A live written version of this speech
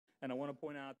And I want to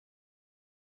point out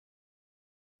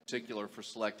particular for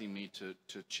selecting me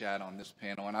to chat on this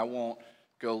panel. And I won't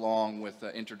go long with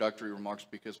introductory remarks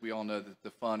because we all know that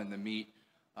the fun and the meat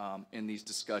in these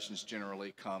discussions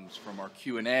generally comes from our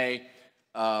Q&A.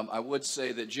 I would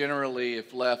say that generally,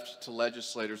 if left to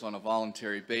legislators on a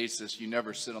voluntary basis, you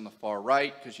never sit on the far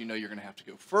right because you know you're going to have to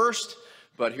go first.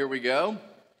 But here we go.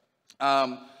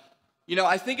 You know,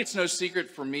 I think it's no secret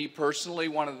for me personally,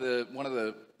 one of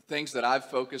the things that I've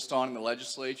focused on in the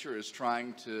legislature is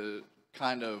trying to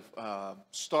kind of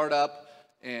start up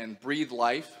and breathe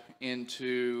life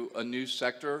into a new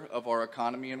sector of our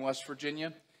economy in West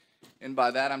Virginia. And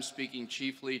by that, I'm speaking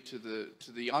chiefly to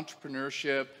the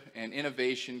entrepreneurship and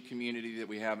innovation community that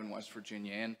we have in West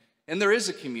Virginia. And there is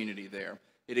a community there.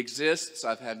 It exists.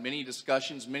 I've had many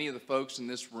discussions. Many of the folks in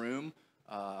this room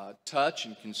touch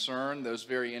and concern those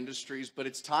very industries. But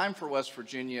it's time for West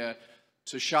Virginia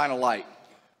to shine a light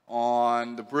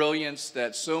on the brilliance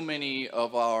that so many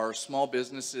of our small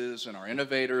businesses and our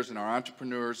innovators and our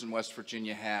entrepreneurs in West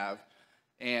Virginia have.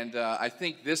 And I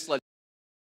think this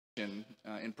legislation,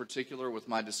 in particular with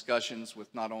my discussions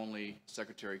with not only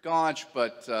Secretary Gaunch,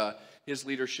 but his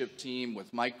leadership team,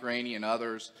 with Mike Graney and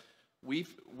others,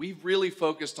 we've really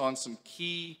focused on some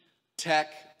key tech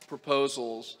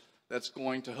proposals that's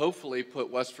going to hopefully put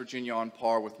West Virginia on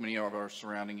par with many of our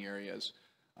surrounding areas.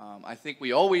 I think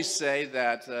we always say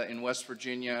that in West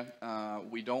Virginia,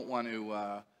 we don't want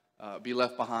to be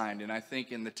left behind. And I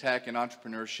think in the tech and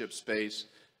entrepreneurship space,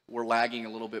 we're lagging a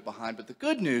little bit behind. But the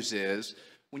good news is,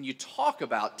 when you talk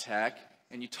about tech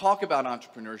and you talk about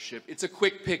entrepreneurship, it's a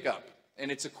quick pickup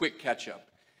and it's a quick catch-up.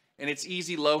 And it's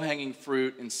easy, low-hanging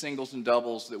fruit and singles and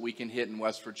doubles that we can hit in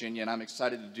West Virginia. And I'm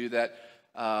excited to do that.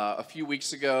 A few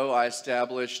weeks ago, I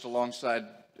established, alongside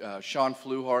Sean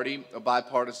Fluharty, a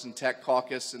bipartisan tech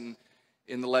caucus in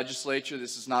the legislature.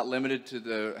 This is not limited to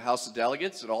the House of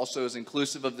Delegates. It also is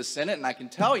inclusive of the Senate. And I can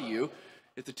tell you,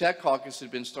 if the tech caucus had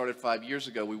been started 5 years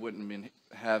ago, we wouldn't have been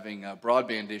having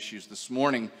broadband issues this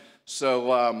morning.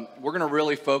 So we're going to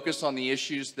really focus on the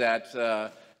issues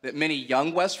that many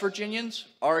young West Virginians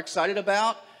are excited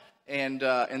about. And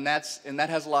that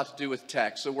has a lot to do with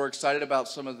tech. So we're excited about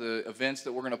some of the events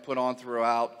that we're going to put on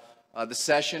throughout the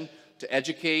session to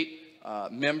educate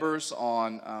members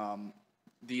on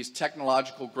these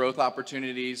technological growth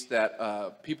opportunities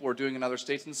that people are doing in other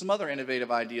states and some other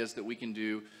innovative ideas that we can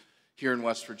do here in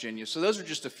West Virginia. So those are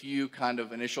just a few kind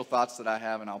of initial thoughts that I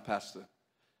have, and I'll pass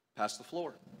the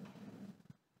floor.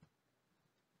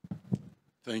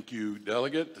 Thank you,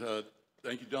 Delegate.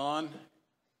 Thank you, Don.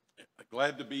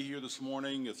 Glad to be here this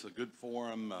morning. It's a good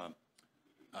forum.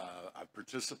 I've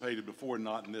participated before,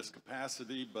 not in this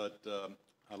capacity, but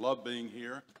I love being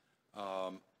here.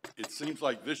 It seems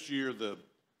like this year, the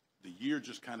year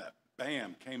just kind of,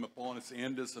 bam, came upon us,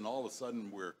 ended us, and all of a sudden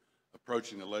we're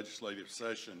approaching the legislative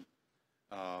session.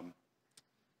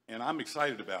 And I'm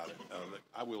excited about it.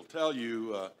 I will tell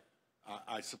you,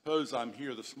 I suppose I'm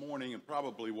here this morning, and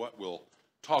probably what we'll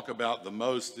talk about the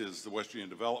most is the West Virginia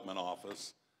Development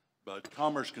Office. But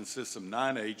Commerce consists of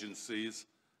 9 agencies.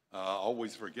 I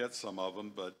always forget some of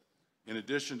them, but in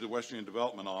addition to the West Virginia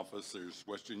Development Office, there's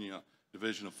West Virginia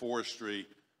Division of Forestry,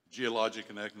 Geologic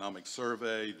and Economic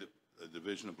Survey, the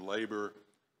Division of Labor,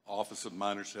 Office of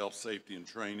Miners Health, Safety and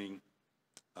Training,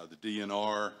 the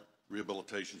DNR,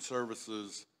 Rehabilitation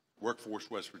Services, Workforce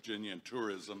West Virginia, and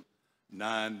Tourism.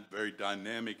 9 very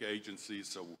dynamic agencies.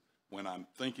 So when I'm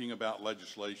thinking about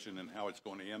legislation and how it's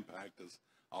going to impact us,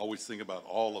 I always think about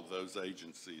all of those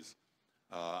agencies.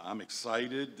 I'm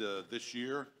excited this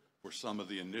year for some of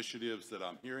the initiatives that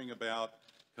I'm hearing about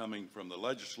coming from the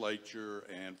legislature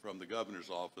and from the governor's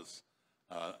office,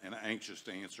 and anxious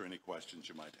to answer any questions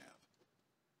you might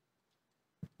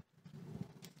have.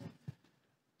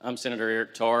 I'm Senator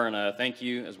Eric Tarr, and thank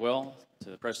you as well to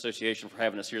the Press Association for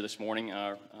having us here this morning.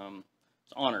 I was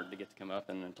honored to get to come up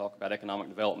and talk about economic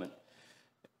development.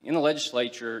 In the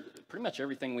legislature, pretty much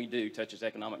everything we do touches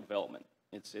economic development.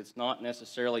 It's not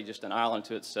necessarily just an island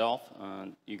to itself.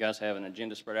 You guys have an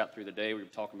agenda spread out through the day. We're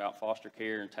talking about foster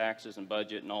care and taxes and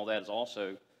budget, and all that is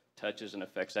also touches and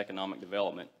affects economic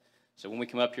development. So when we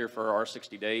come up here for our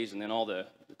 60 days and then all the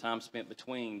time spent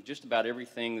between, just about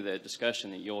everything, the discussion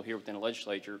that you'll hear within the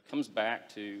legislature comes back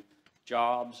to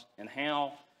jobs and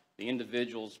how the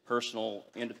individual's personal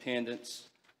independence,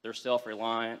 their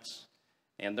self-reliance,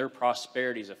 and their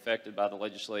prosperity is affected by the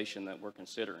legislation that we're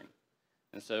considering.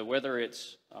 And so whether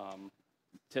it's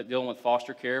dealing with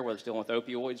foster care, whether it's dealing with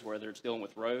opioids, whether it's dealing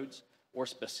with roads, or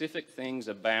specific things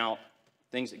about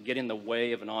things that get in the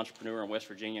way of an entrepreneur in West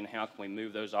Virginia and how can we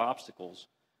move those obstacles,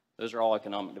 those are all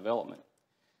economic development.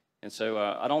 And so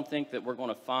I don't think that we're going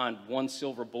to find one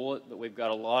silver bullet, but we've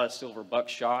got a lot of silver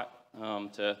buckshot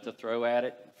to throw at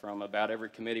it from about every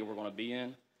committee we're going to be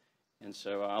in. And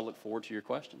so I look forward to your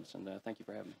questions, and thank you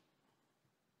for having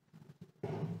me.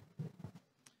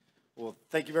 Well,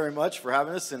 thank you very much for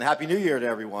having us, and Happy New Year to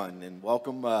everyone, and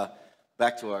welcome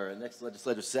back to our next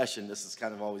legislative session. This is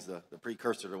kind of always the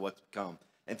precursor to what's to come.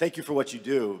 And thank you for what you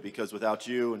do, because without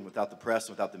you and without the press,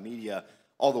 and without the media,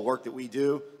 all the work that we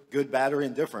do, good, bad, or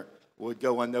indifferent, would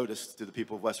go unnoticed to the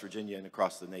people of West Virginia and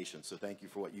across the nation. So thank you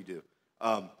for what you do.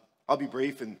 I'll be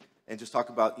brief and just talk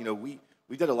about,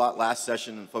 we did a lot last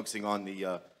session and focusing on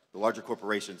the larger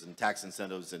corporations and tax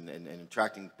incentives and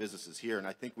attracting businesses here. And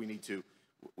I think we need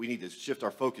to shift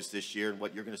our focus this year. And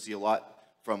what you're going to see a lot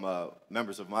from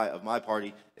members of my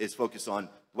party is focus on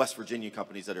West Virginia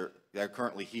companies that are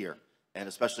currently here. And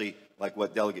especially like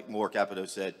what Delegate Capito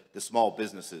said, the small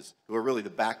businesses who are really the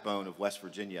backbone of West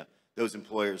Virginia. Those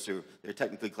employers who they're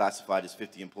technically classified as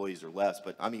 50 employees or less,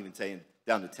 but I'm even saying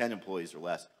down to 10 employees or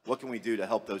less. What can we do to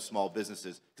help those small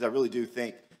businesses? Because I really do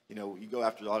think, you go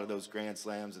after a lot of those grand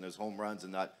slams and those home runs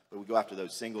and that, but we go after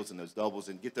those singles and those doubles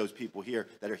and get those people here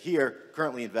that are here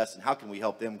currently investing. How can we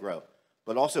help them grow?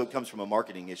 But also it comes from a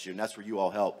marketing issue, and that's where you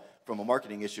all help. From a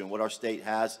marketing issue and what our state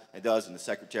has and does, and the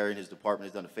Secretary and his department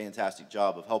has done a fantastic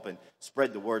job of helping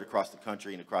spread the word across the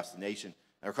country and across the nation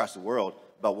and across the world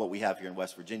about what we have here in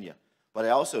West Virginia. But I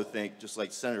also think, just like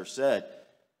the Senator said,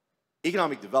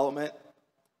 economic development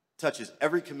touches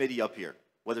every committee up here,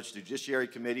 whether it's the Judiciary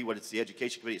Committee, whether it's the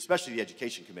Education Committee, especially the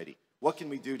Education Committee. What can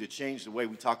we do to change the way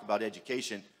we talk about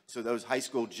education so those high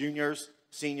school juniors,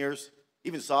 seniors,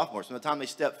 even sophomores, from the time they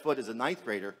step foot as a ninth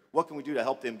grader, what can we do to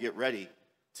help them get ready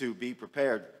to be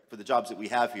prepared for the jobs that we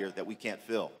have here that we can't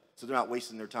fill? So they're not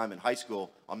wasting their time in high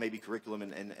school on maybe curriculum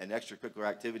and extracurricular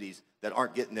activities that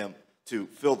aren't getting them to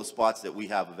fill the spots that we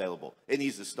have available. It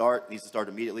needs to start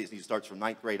immediately. It needs to start from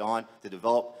ninth grade on to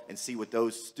develop and see what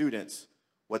those students,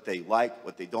 what they like,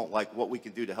 what they don't like, what we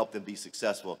can do to help them be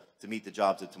successful to meet the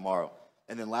jobs of tomorrow.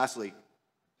 And then lastly,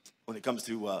 when it comes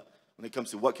to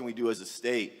what can we do as a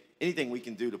state, anything we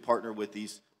can do to partner with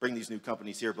bring these new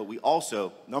companies here, but we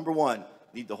also, number one,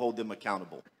 need to hold them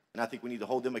accountable. And I think we need to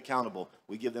hold them accountable.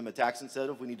 We give them a tax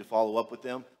incentive. We need to follow up with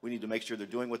them. We need to make sure they're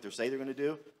doing what they say they're going to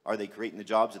do. Are they creating the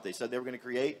jobs that they said they were going to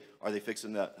create? Are they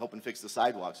helping fix the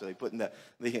sidewalks? Are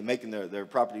they making their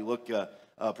property look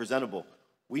presentable?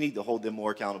 We need to hold them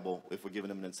more accountable if we're giving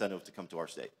them an incentive to come to our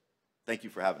state. Thank you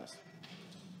for having us.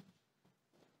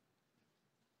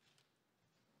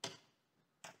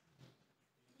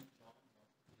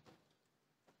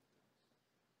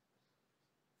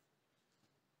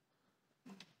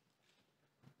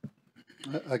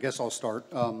 I guess I'll start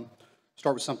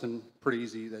with something pretty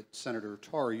easy that Senator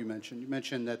Tarr, you mentioned. You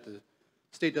mentioned that the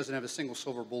state doesn't have a single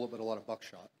silver bullet, but a lot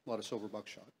of silver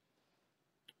buckshot.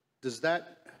 Does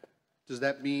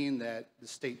that mean that the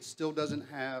state still doesn't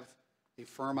have a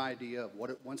firm idea of what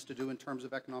it wants to do in terms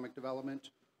of economic development,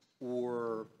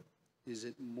 or is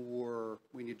it more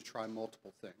we need to try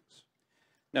multiple things?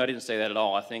 No, I didn't say that at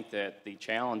all. I think that the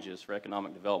challenges for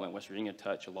economic development in West Virginia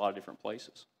touch a lot of different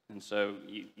places. And so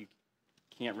you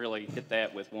can't really hit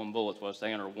that with one bullet, is what I was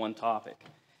saying, or one topic.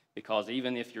 Because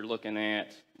even if you're looking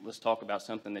at, let's talk about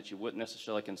something that you wouldn't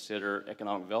necessarily consider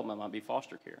economic development, might be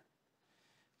foster care.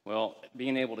 Well,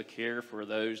 being able to care for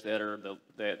those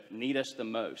that need us the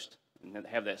most and that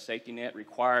have that safety net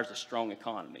requires a strong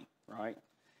economy, right?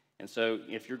 And so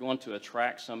if you're going to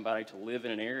attract somebody to live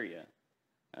in an area,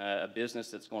 a business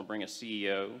that's going to bring a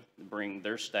CEO, bring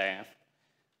their staff,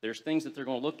 there's things that they're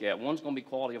going to look at. One's going to be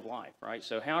quality of life, right?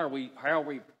 So how are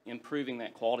we improving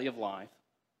that quality of life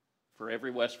for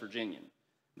every West Virginian?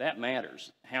 That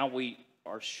matters. How we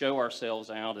show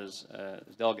ourselves out, as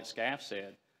Delegate Skaff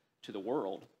said, to the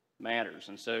world matters.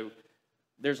 And so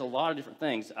there's a lot of different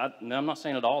things. I'm not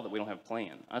saying at all that we don't have a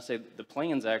plan. I say the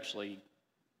plan's actually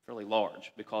fairly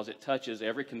large because it touches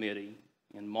every committee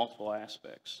in multiple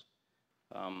aspects.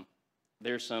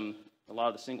 There's a lot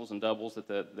of the singles and doubles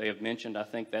that they have mentioned. I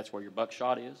think that's where your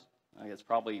buckshot is. I think it's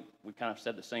probably, we kind of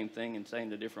said the same thing and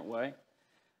saying it a different way.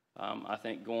 I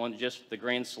think just the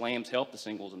grand slams help the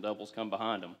singles and doubles come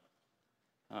behind them.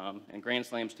 And grand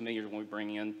slams to me are when we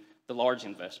bring in the large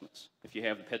investments. If you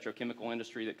have the petrochemical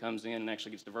industry that comes in and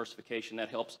actually gets diversification, that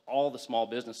helps all the small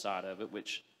business side of it,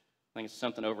 which I think it's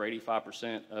something over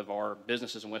 85% of our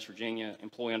businesses in West Virginia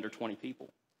employ under 20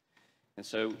 people. And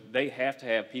so they have to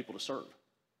have people to serve.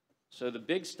 So the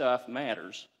big stuff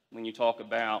matters when you talk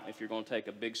about if you're going to take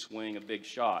a big swing, a big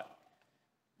shot.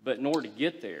 But in order to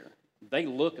get there, they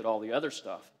look at all the other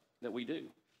stuff that we do.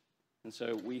 And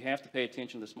so we have to pay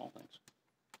attention to the small things.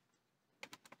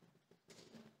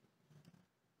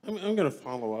 I'm going to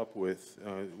follow up with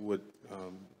what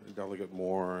Delegate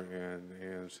Moore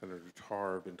and Senator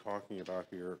Tarr have been talking about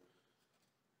here.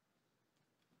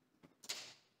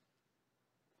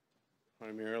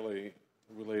 Primarily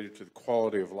related to the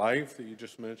quality of life that you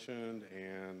just mentioned,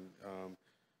 and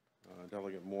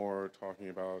Delegate Moore talking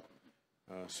about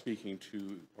speaking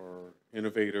to our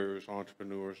innovators,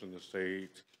 entrepreneurs in the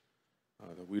state,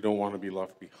 that we don't want to be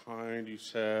left behind, you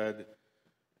said,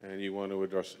 and you want to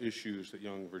address issues that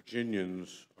young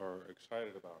Virginians are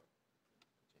excited about.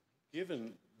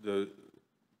 Given the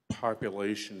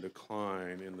population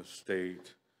decline in the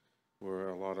state, where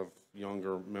a lot of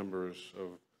younger members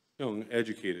of, young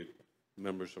educated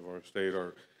members of our state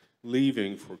are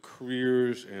leaving for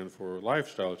careers and for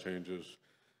lifestyle changes,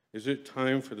 is it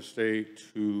time for the state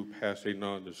to pass a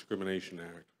non-discrimination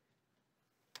act?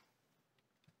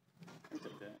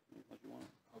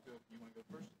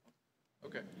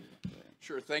 Okay,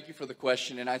 sure. Thank you for the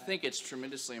question, and I think it's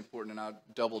tremendously important, and I'll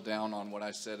double down on what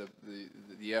I said of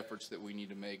the efforts that we need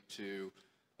to make to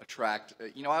attract.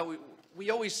 You know, we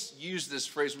always use this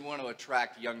phrase, we want to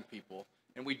attract young people,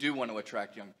 and we do want to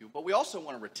attract young people, but we also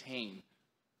want to retain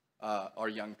our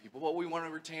young people, but we want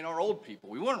to retain our old people.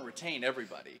 We want to retain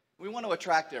everybody. We want to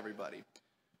attract everybody.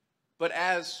 But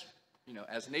as, you know,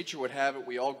 as nature would have it,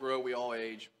 we all grow, we all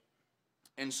age.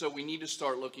 And so we need to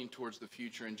start looking towards the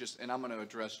future, and I'm going to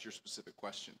address your specific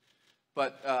question.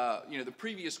 But, you know, the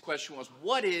previous question was,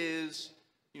 what is,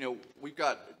 you know,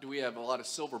 do we have a lot of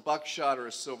silver buckshot or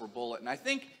a silver bullet? And I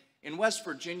think in West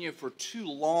Virginia for too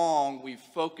long we've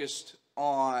focused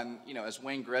on, you know, as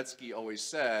Wayne Gretzky always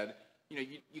said, you know,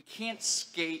 you can't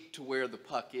skate to where the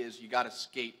puck is, you got to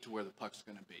skate to where the puck's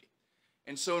going to be.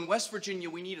 And so in West Virginia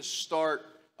we need to start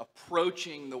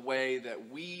approaching the way that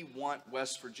we want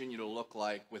West Virginia to look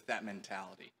like with that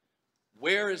mentality.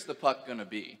 Where is the puck going to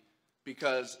be?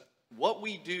 Because what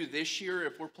we do this year,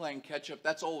 if we're playing catch-up,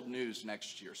 that's old news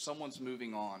next year. Someone's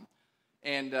moving on.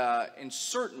 And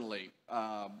certainly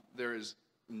there is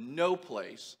no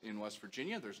place in West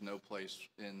Virginia, there's no place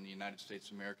in the United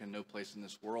States of America, no place in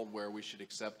this world where we should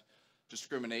accept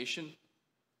discrimination.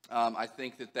 I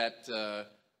think that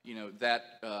you know,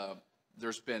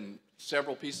 there's been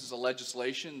several pieces of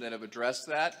legislation that have addressed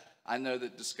that. I know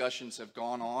that discussions have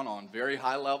gone on very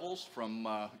high levels from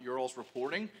your all's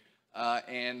reporting,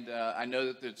 and I know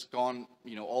that it's gone,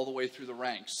 you know, all the way through the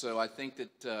ranks. So I think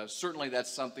that certainly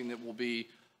that's something that will be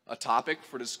a topic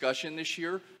for discussion this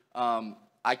year.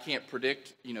 I can't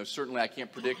predict, you know, certainly I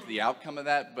can't predict the outcome of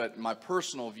that, but my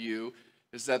personal view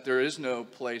is that there is no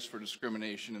place for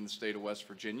discrimination in the state of West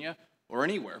Virginia, or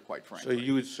anywhere, quite frankly. So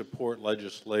you would support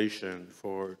legislation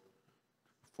for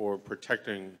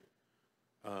protecting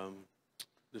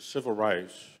the civil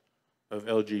rights of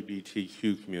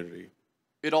LGBTQ community?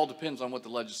 It all depends on what the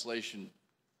legislation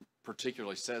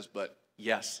particularly says, but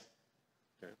yes.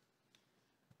 Okay.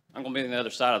 I'm going to be on the other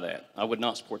side of that. I would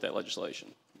not support that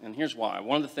legislation. And here's why.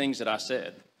 One of the things that I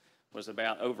said was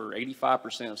about over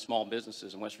 85% of small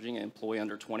businesses in West Virginia employ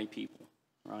under 20 people.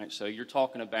 Right, so you're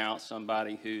talking about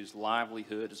somebody whose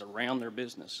livelihood is around their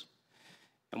business.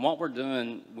 And what we're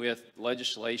doing with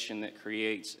legislation that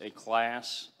creates a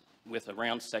class with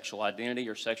around sexual identity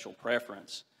or sexual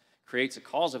preference creates a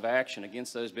cause of action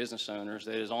against those business owners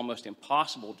that is almost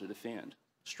impossible to defend,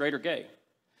 straight or gay.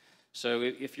 So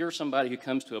if you're somebody who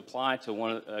comes to apply to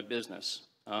a business,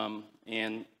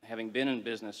 and having been in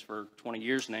business for 20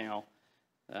 years now,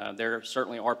 there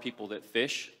certainly are people that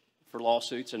fish for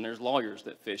lawsuits, and there's lawyers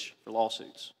that fish for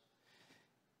lawsuits.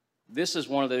 This is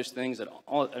one of those things that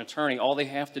an attorney, all they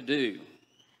have to do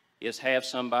is have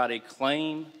somebody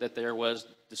claim that there was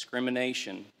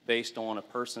discrimination based on a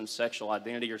person's sexual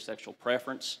identity or sexual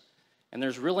preference, and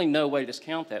there's really no way to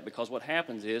discount that, because what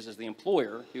happens is the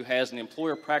employer, who has an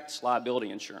employer practice liability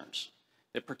insurance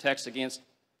that protects against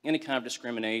any kind of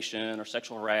discrimination or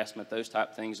sexual harassment, those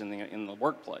type of things in the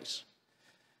workplace.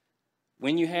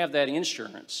 When you have that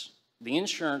insurance, the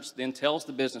insurance then tells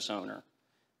the business owner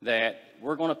that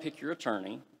we're going to pick your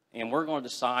attorney and we're going to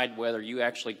decide whether you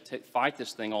actually fight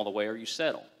this thing all the way or you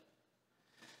settle.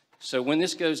 So when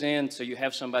this goes in, so you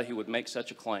have somebody who would make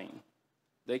such a claim,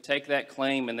 they take that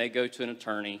claim and they go to an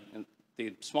attorney, and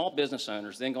the small business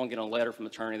owners then going to get a letter from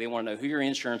the attorney. They want to know who your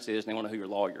insurance is and they want to know who your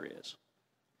lawyer is.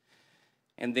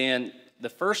 And then the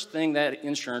first thing that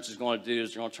insurance is going to do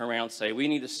is they're going to turn around and say, we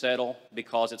need to settle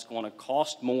because it's going to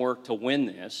cost more to win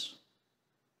this,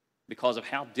 because of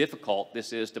how difficult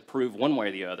this is to prove one way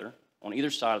or the other on either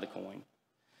side of the coin,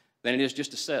 than it is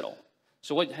just to settle.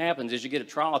 So what happens is you get a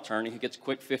trial attorney who gets a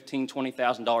quick $15,000,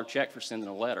 $20,000 check for sending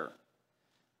a letter.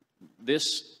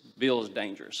 This bill is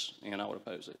dangerous, and I would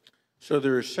oppose it. So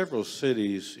there are several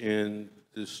cities in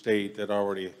the state that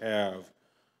already have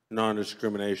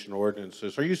non-discrimination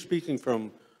ordinances. Are you speaking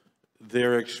from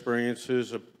their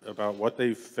experiences about what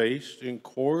they've faced in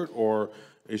court, or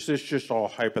is this just all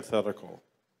hypothetical?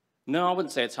 No, I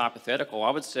wouldn't say it's hypothetical.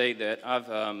 I would say that I've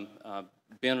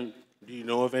been... Do you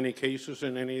know of any cases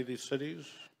in any of these cities?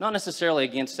 Not necessarily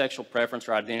against sexual preference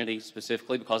or identity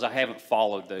specifically, because I haven't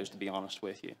followed those, to be honest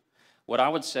with you. What I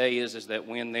would say is that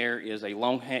when there is a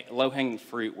low-hanging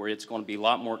fruit where it's going to be a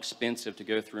lot more expensive to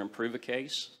go through and prove a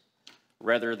case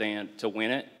rather than to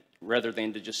win it, rather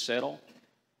than to just settle,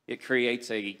 it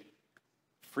creates a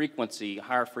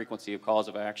higher frequency of cause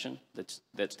of action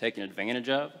that's taken advantage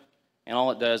of, and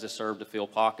all it does is serve to fill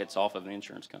pockets off of the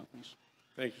insurance companies.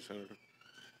 Thank you, Senator.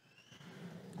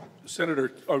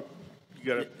 Senator, you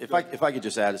got it. If I could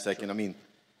just add a second, I mean,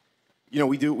 you know,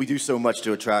 we do so much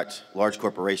to attract large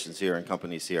corporations here and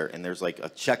companies here, and there's like a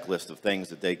checklist of things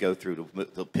that they go through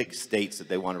to pick states that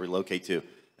they want to relocate to.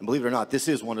 And believe it or not, this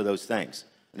is one of those things.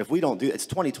 And if we don't do it, it's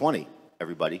 2020,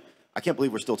 everybody. I can't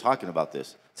believe we're still talking about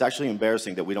this. It's actually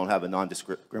embarrassing that we don't have a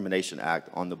Non-Discrimination Act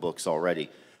on the books already.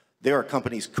 There are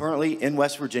companies currently in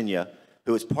West Virginia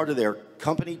who, as part of their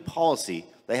company policy,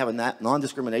 they have a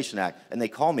Non-Discrimination Act, and they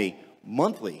call me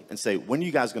monthly and say, when are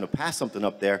you guys going to pass something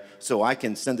up there so I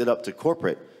can send it up to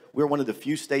corporate? We're one of the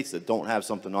few states that don't have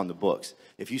something on the books.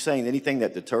 If you're saying anything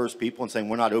that deters people and saying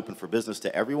we're not open for business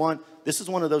to everyone, this is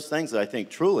one of those things that I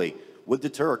think truly would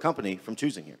deter a company from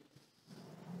choosing here.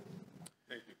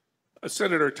 Thank you.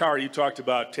 Senator Tarr, you talked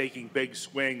about taking big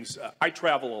swings. I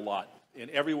travel a lot, and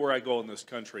everywhere I go in this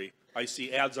country, I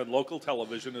see ads on local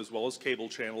television as well as cable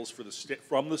channels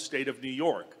from the state of New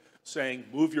York saying,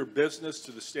 move your business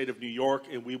to the state of New York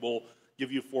and we will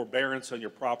give you forbearance on your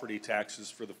property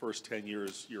taxes for the first 10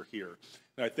 years you're here.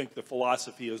 And I think the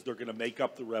philosophy is they're going to make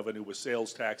up the revenue with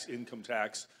sales tax, income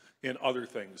tax, and other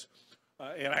things.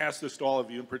 And I ask this to all of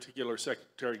you, in particular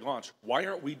Secretary Gaunch, why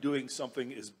aren't we doing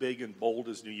something as big and bold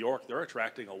as New York? They're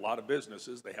attracting a lot of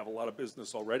businesses. They have a lot of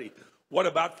business already. What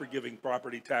about forgiving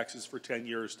property taxes for 10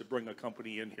 years to bring a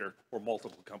company in here or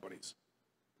multiple companies?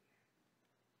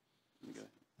 Okay.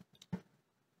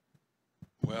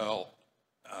 Well,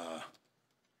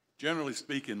 generally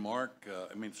speaking, Mark,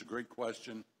 I mean, it's a great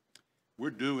question. We're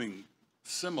doing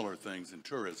similar things in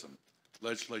tourism.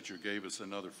 Legislature gave us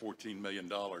another $14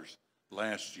 million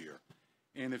last year.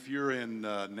 And if you're in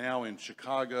now in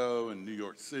Chicago and New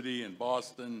York City and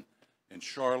Boston and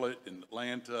Charlotte and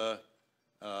Atlanta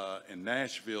and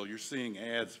Nashville, you're seeing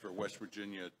ads for West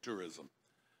Virginia tourism,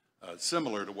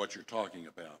 similar to what you're talking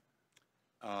about.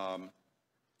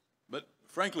 But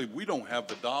frankly, we don't have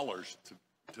the dollars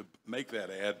to make that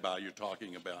ad buy you're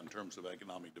talking about in terms of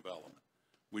economic development.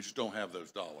 We just don't have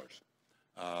those dollars.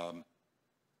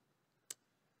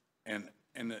 And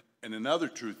another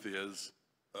truth is,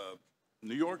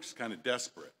 New York's kind of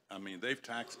desperate. I mean, they've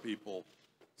taxed people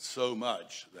so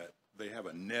much that they have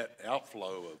a net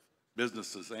outflow of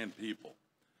businesses and people.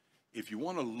 If you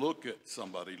want to look at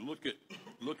somebody,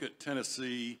 look at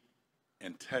Tennessee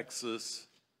and Texas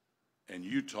and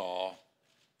Utah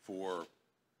for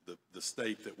the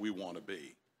state that we want to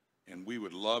be. And we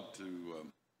would love to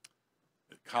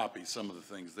copy some of the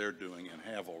things they're doing and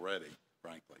have already,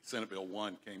 frankly. Senate Bill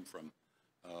 1 came from,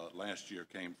 last year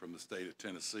came from the state of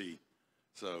Tennessee.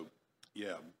 So,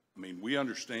 yeah, I mean, we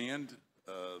understand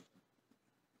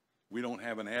we don't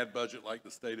have an ad budget like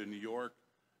the state of New York,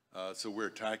 so we're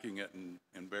attacking it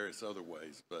in various other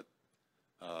ways. But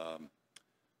I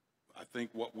think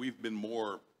what we've been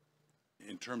more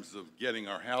in terms of getting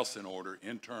our house in order,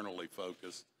 internally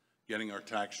focused, getting our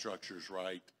tax structures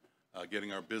right,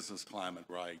 getting our business climate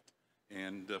right,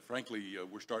 and frankly,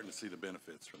 we're starting to see the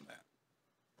benefits from that.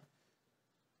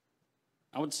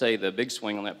 I would say the big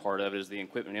swing on that part of it is the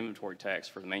equipment inventory tax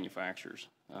for the manufacturers.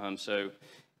 So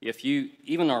if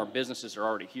even our businesses are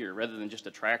already here, rather than just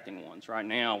attracting ones, right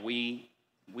now we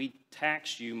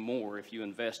tax you more if you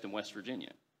invest in West Virginia.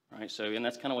 Right, so, and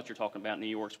that's kind of what you're talking about. New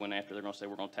York's went after. They're going to say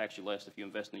we're going to tax you less if you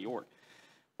invest in New York.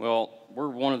 Well, we're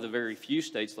one of the very few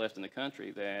states left in the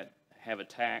country that have a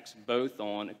tax both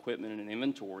on equipment and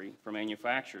inventory for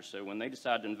manufacturers. So when they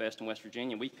decide to invest in West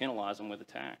Virginia, we penalize them with a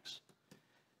tax.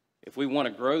 If we want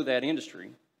to grow that industry,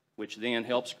 which then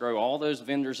helps grow all those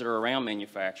vendors that are around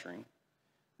manufacturing,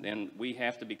 then we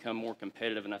have to become more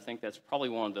competitive, and I think that's probably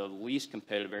one of the least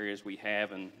competitive areas we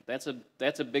have, and that's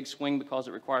a big swing because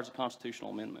it requires a constitutional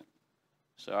amendment.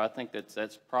 So I think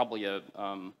that's probably a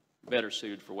better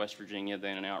suited for West Virginia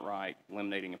than an outright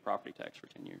eliminating a property tax for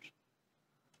 10 years.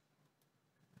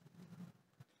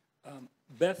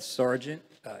 Beth Sargent,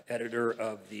 editor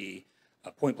of the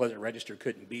Point Pleasant Register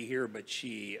couldn't be here, but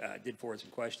she did forward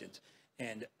some questions.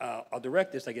 And I'll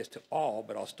direct this, I guess, to all,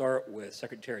 but I'll start with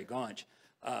Secretary Gaunch.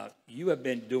 You have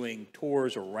been doing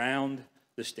tours around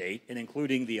the state, and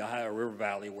including the Ohio River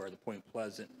Valley, where the Point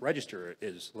Pleasant Register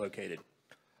is located,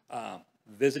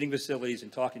 visiting facilities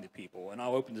and talking to people. And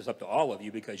I'll open this up to all of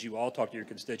you because you all talk to your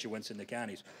constituents in the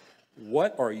counties.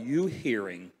 What are you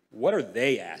hearing? What are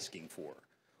they asking for?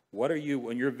 What are you,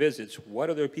 on your visits, what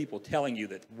are their people telling you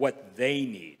that what they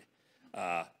need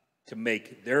to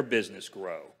make their business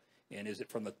grow? And is it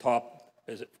from the top?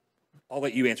 I'll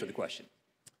let you answer the question.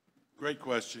 Great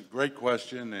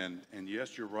question, and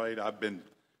yes, you're right. I've been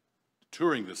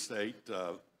touring the state.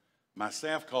 My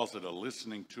staff calls it a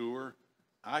listening tour.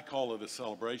 I call it a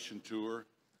celebration tour.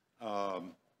 The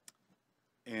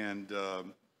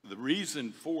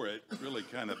reason for it really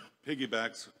kind of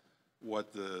piggybacks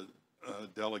what the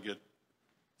Delegate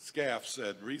Skaff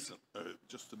said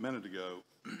just a minute ago.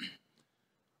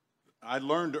 I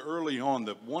learned early on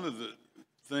that one of the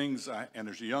things, and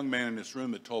there's a young man in this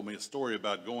room that told me a story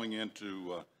about going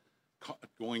into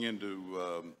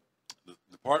the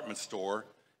department store,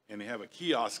 and they have a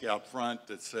kiosk out front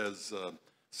that says,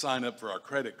 sign up for our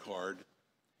credit card,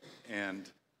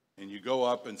 and you go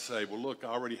up and say, well, look, I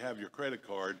already have your credit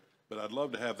card, but I'd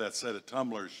love to have that set of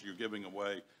tumblers you're giving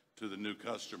away to the new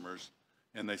customers.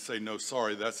 And they say, no,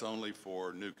 sorry, that's only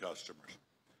for new customers.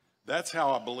 That's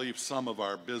how I believe some of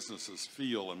our businesses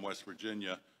feel in West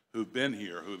Virginia who've been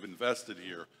here, who've invested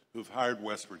here, who've hired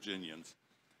West Virginians.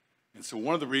 And so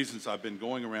one of the reasons I've been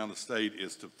going around the state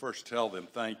is to first tell them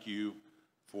thank you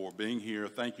for being here,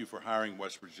 thank you for hiring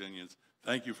West Virginians,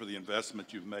 thank you for the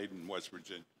investment you've made in West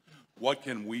Virginia. What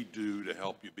can we do to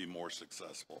help you be more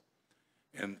successful?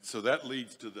 And so that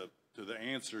leads to the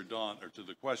answer, Don, or to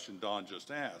the question Don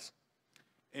just asked.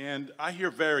 And I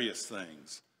hear various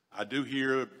things. I do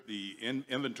hear the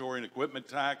inventory and equipment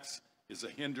tax is a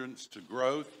hindrance to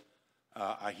growth.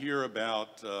 I hear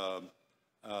about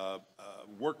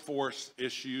workforce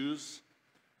issues,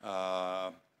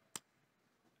 and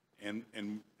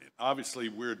obviously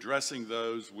we're addressing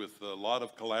those with a lot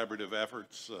of collaborative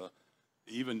efforts,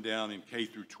 even down in K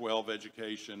through 12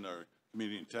 education, our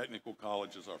community and technical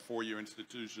colleges, our four-year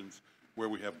institutions, where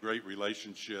we have great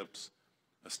relationships,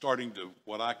 starting to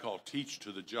what I call teach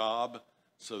to the job.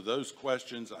 So those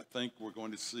questions, I think we're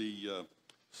going to see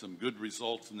some good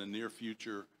results in the near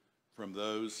future from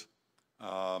those.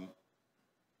 And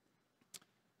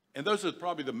those are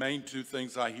probably the main two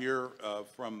things I hear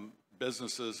from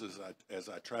businesses as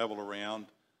I travel around,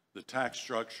 the tax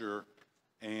structure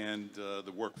and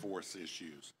the workforce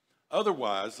issues.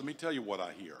 Otherwise, let me tell you what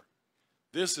I hear.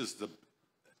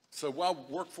 So while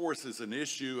workforce is an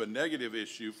issue, a negative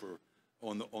issue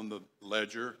on the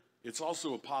ledger, it's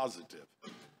also a positive.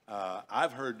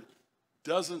 I've heard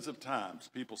dozens of times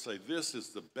people say this is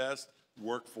the best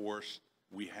workforce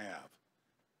we have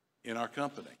in our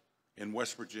company in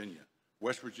West Virginia.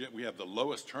 West Virginia, we have the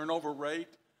lowest turnover rate.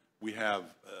 We have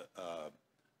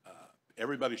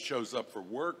everybody shows up for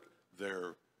work.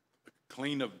 They're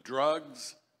clean of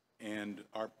drugs, and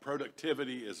our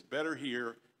productivity is better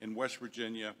here in West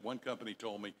Virginia, one company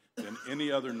told me, than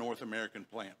any other North American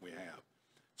plant we have.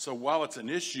 So while it's an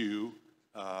issue,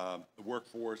 the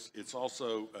workforce, it's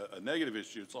also a negative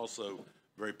issue. It's also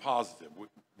very positive.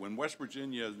 When West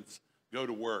Virginians go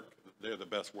to work, they're the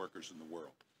best workers in the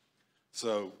world.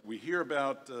 So we hear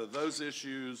about those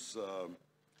issues,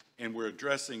 and we're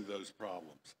addressing those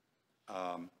problems.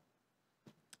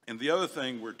 And the other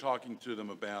thing we're talking to them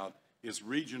about is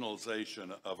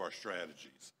regionalization of our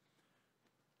strategies.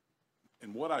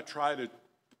 And what I try to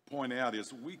point out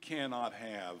is we cannot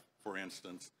have, for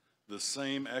instance, the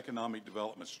same economic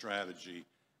development strategy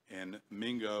in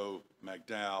Mingo,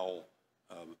 McDowell,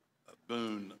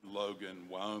 Boone, Logan,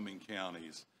 Wyoming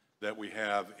counties that we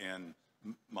have in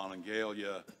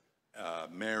Monongalia,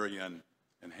 Marion,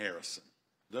 and Harrison.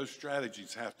 Those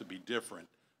strategies have to be different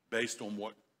based on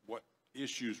what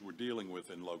issues we're dealing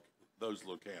with in those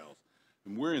locales.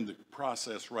 And we're in the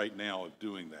process right now of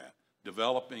doing that,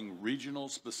 developing regional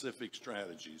specific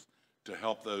strategies to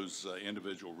help those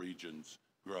individual regions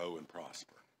grow and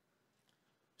prosper.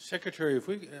 Secretary,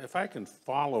 if I can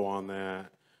follow on that,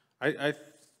 I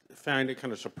find it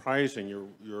kind of surprising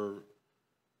your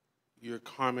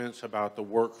comments about the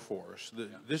workforce.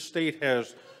 This state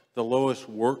has the lowest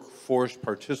workforce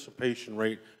participation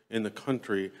rate in the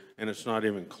country, and it's not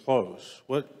even close.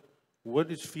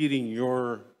 What is feeding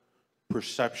your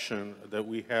perception that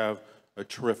we have a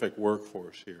terrific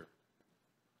workforce here?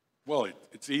 Well,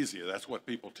 it's easier. That's what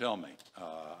people tell me.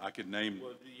 I could name.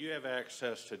 Well, you have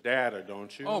access to data,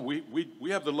 don't you? Oh, we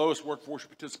have the lowest workforce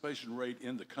participation rate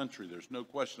in the country. There's no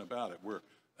question about it. We're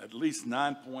at least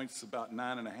 9 points, about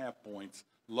 9.5 points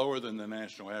lower than the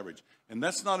national average. And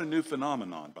that's not a new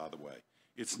phenomenon, by the way.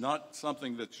 It's not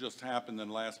something that's just happened in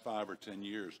the last 5 or 10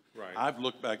 years. Right. I've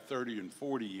looked back 30 and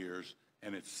 40 years,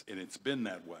 and it's been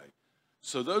that way.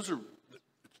 So those are,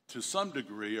 to some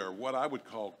degree, are what I would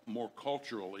call more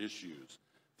cultural issues,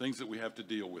 things that we have to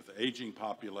deal with: aging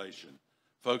population,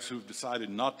 folks who've decided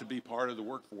not to be part of the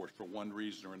workforce for one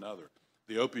reason or another,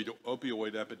 the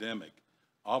opioid epidemic.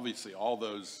 Obviously, all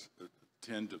those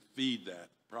tend to feed that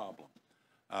problem.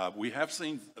 We have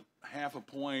seen half a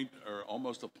point or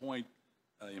almost a point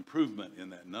improvement in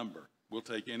that number. We'll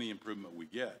take any improvement we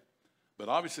get. But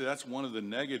obviously, that's one of the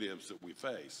negatives that we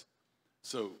face.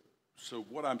 So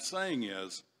what I'm saying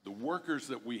is the workers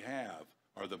that we have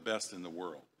are the best in the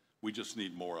world. We just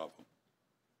need more of them.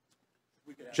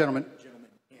 We could have Gentlemen. the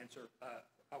gentleman answer.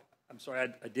 I'm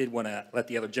sorry, I did want to let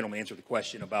the other gentleman answer the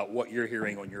question about what you're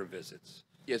hearing on your visits.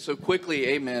 Yeah, so quickly,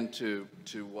 amen to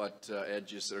what Ed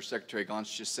just, or Secretary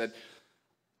Gaunch just said.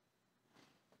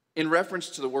 In reference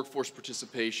to the workforce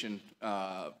participation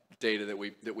data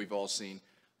that we've all seen,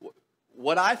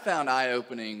 what I found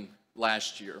eye-opening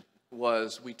last year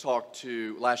was we talked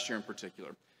to, last year in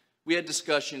particular, we had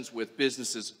discussions with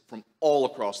businesses from all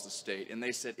across the state, and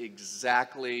they said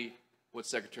exactly what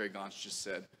Secretary Gaunch just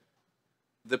said.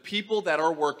 The people that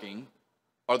are working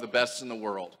are the best in the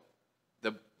world.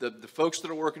 The folks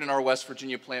that are working in our West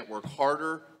Virginia plant work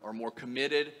harder, are more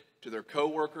committed to their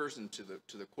coworkers and to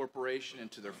the corporation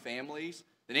and to their families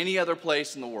than any other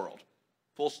place in the world.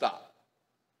 Full stop.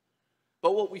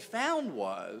 But what we found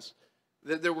was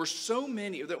that there were so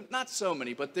many, not so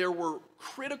many, but there were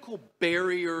critical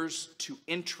barriers to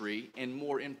entry, and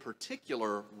more in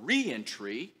particular,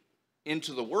 re-entry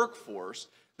into the workforce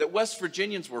that West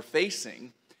Virginians were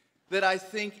facing that I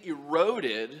think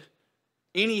eroded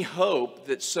any hope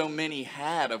that so many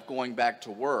had of going back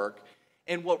to work.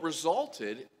 And what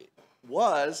resulted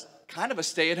was kind of a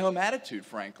stay-at-home attitude,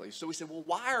 frankly. So we said, well,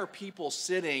 why are people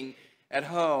sitting at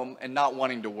home and not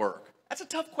wanting to work? That's a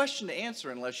tough question to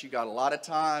answer unless you got a lot of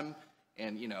time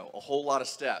and, you know, a whole lot of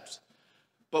steps.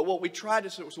 But what we tried to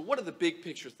say, so what are the big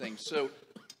picture things? So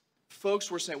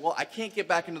folks were saying, well, I can't get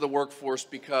back into the workforce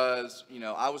because, you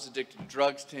know, I was addicted to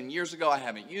drugs 10 years ago. I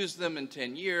haven't used them in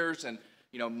 10 years. And,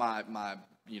 you know, my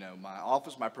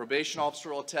probation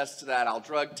officer will attest to that. I'll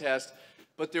drug test.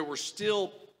 But there were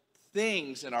still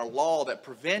things in our law that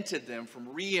prevented them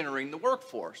from re-entering the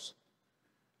workforce.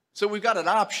 So we've got an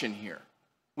option here.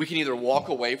 We can either walk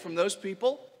away from those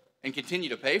people and continue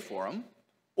to pay for them,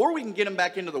 or we can get them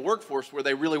back into the workforce where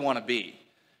they really want to be.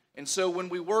 And so when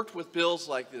we worked with bills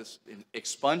like this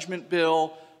expungement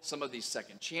bill, some of these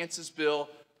second chances bill,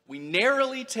 we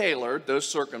narrowly tailored those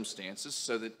circumstances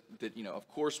so that you know, of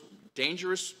course,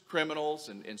 dangerous criminals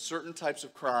and certain types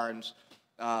of crimes,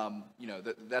 you know,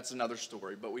 that's another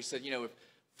story. But we said, you know, if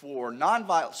for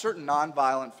certain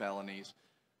nonviolent felonies,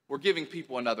 we're giving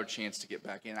people another chance to get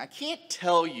back in. I can't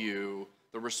tell you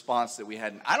the response that we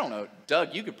had. I don't know,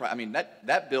 Doug, you could probably, I mean,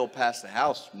 that bill passed the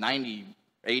House 90,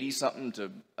 80 something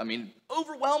to, I mean,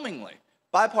 overwhelmingly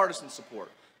bipartisan support.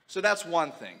 So that's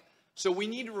one thing. So we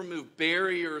need to remove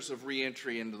barriers of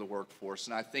reentry into the workforce,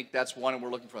 and I think that's one, and we're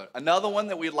looking for that. Another one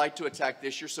that we'd like to attack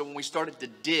this year, so when we started to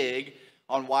dig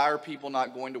on why are people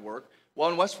not going to work, well,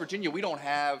 in West Virginia,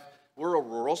 we're a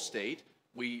rural state.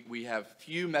 We have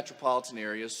few metropolitan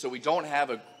areas, so we don't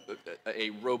have a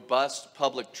robust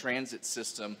public transit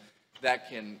system that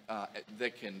can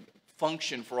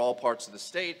function for all parts of the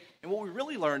state. And what we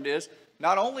really learned is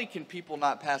not only can people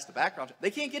not pass the background,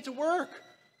 they can't get to work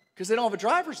because they don't have a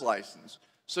driver's license.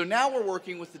 So now we're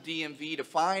working with the DMV to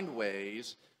find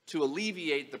ways to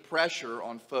alleviate the pressure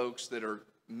on folks that are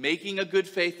making a good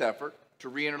faith effort to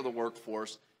re-enter the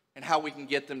workforce, and how we can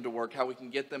get them to work, how we can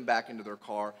get them back into their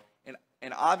car.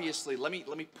 And obviously, let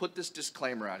me put this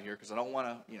disclaimer out here because I don't want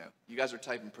to, you know, you guys are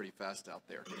typing pretty fast out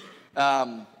there.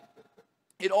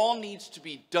 It all needs to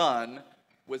be done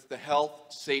with the health,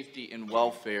 safety, and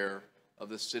welfare of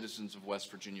the citizens of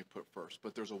West Virginia put first.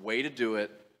 But there's a way to do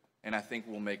it, and I think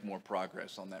we'll make more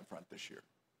progress on that front this year.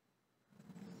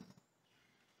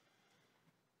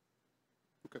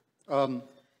 Okay.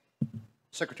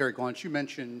 Secretary Gaunch, you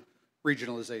mentioned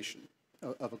regionalization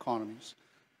of economies.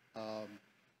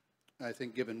 I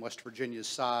think given West Virginia's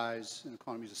size and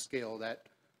economies of scale, that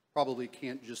probably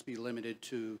can't just be limited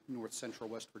to north central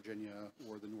West Virginia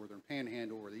or the northern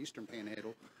panhandle or the eastern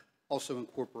panhandle. Also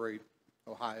incorporate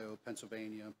Ohio,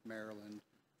 Pennsylvania, Maryland,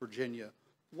 Virginia.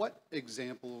 What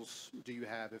examples do you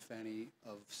have, if any,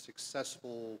 of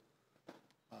successful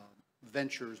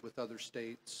ventures with other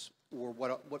states, or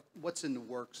what's in the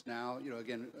works now? You know,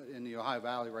 again, in the Ohio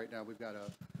Valley right now, we've got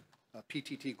a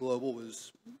PTT Global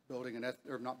is building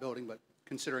or not building, but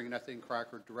considering an ethane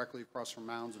cracker directly across from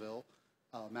Moundsville.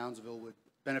 Moundsville would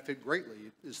benefit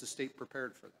greatly. Is the state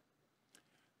prepared for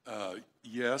that?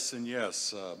 Yes and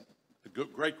yes.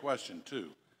 Great question, too.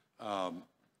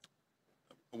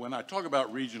 When I talk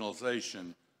about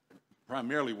regionalization,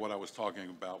 primarily what I was talking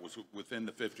about was within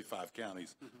the 55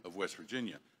 counties of West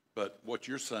Virginia. But what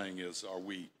you're saying is, are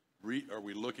we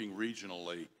looking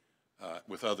regionally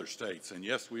with other states? And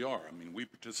yes, we are. I mean, we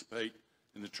participate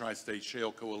in the Tri-State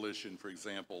Shale Coalition, for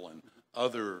example, and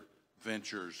other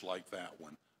ventures like that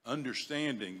one,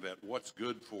 understanding that what's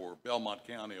good for Belmont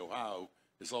County, Ohio,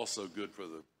 is also good for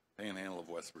the Panhandle of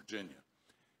West Virginia.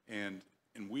 And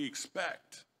we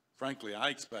expect, frankly, I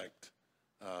expect,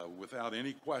 without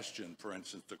any question, for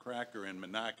instance, the cracker in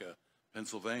Monaca,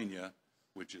 Pennsylvania,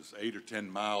 which is 8 or 10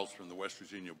 miles from the West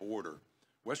Virginia border,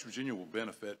 West Virginia will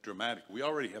benefit dramatically. We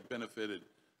already have benefited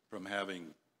from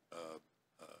having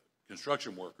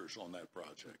construction workers on that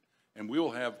project. And we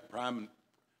will have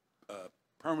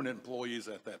permanent employees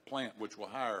at that plant, which will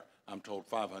hire, I'm told,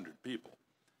 500 people.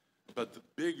 But the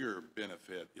bigger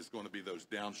benefit is going to be those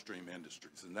downstream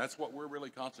industries, and that's what we're really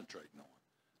concentrating on.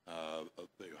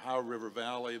 The Ohio River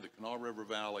Valley, the Kanawha River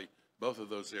Valley, both of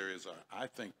those areas are, I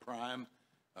think, prime.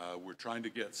 We're trying to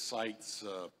get sites.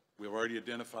 We've already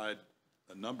identified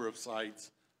a number of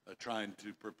sites, trying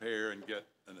to prepare and get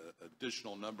an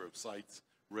additional number of sites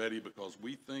ready, because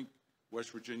we think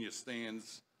West Virginia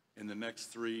stands in the next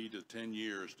 3 to 10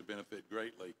 years to benefit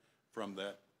greatly from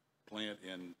that plant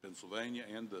in Pennsylvania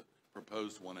and the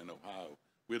proposed one in Ohio.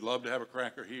 We'd love to have a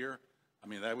cracker here. I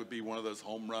mean, that would be one of those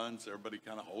home runs. Everybody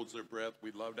kind of holds their breath.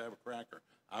 We'd love to have a cracker.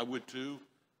 I would too,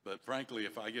 but frankly,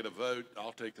 if I get a vote,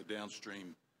 I'll take the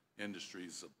downstream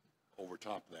industries over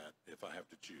top of that if I have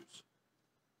to choose.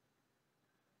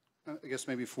 I guess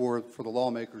maybe for the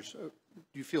lawmakers, do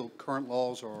you feel current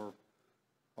laws are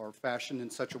fashioned in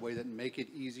such a way that make it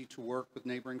easy to work with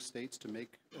neighboring states to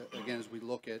make, again, as we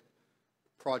look at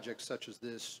projects such as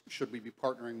this, should we be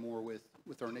partnering more with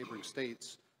our neighboring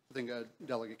states? I think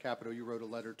Delegate Capito, you wrote a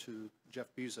letter to Jeff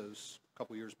Bezos a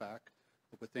couple years back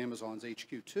with Amazon's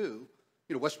HQ2. You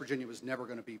know, West Virginia was never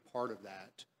going to be part of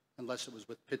that unless it was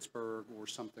with Pittsburgh or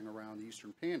something around the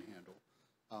Eastern Panhandle.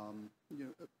 You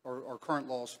know, are current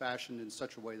laws fashioned in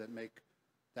such a way that make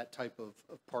that type of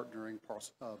partnering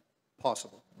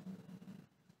possible?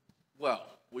 Well,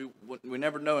 we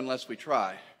never know unless we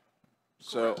try.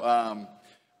 So,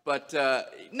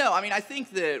 no, I mean, I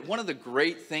think that one of the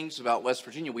great things about West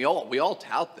Virginia, we all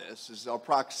tout this, is our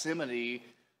proximity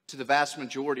to the vast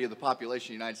majority of the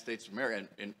population of the United States of America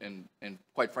and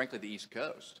quite frankly, the East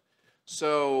Coast.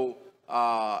 So,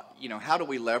 you know, how do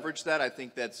we leverage that? I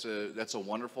think that's a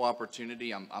wonderful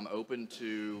opportunity. I'm open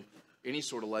to any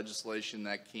sort of legislation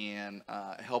that can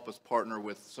help us partner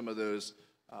with some of those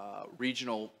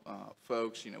regional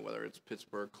folks, you know, whether it's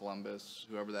Pittsburgh, Columbus,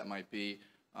 whoever that might be.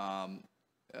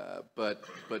 But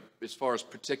as far as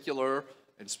particular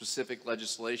and specific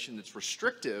legislation that's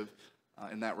restrictive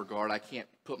in that regard, I can't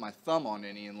put my thumb on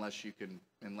any unless you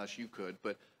could.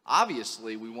 But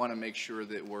obviously, we want to make sure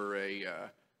that we're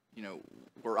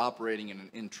operating in an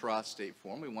intra-state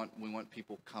form. We want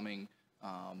people coming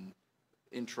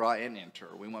intra and inter.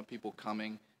 We want people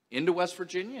coming into West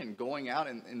Virginia and going out,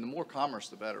 and the more commerce,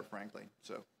 the better, frankly.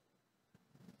 So,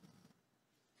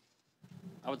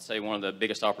 I would say one of the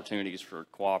biggest opportunities for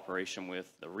cooperation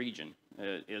with the region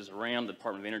is around the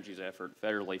Department of Energy's effort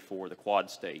federally for the Quad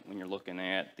State when you're looking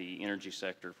at the energy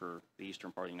sector for the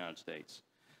eastern part of the United States.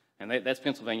 And that's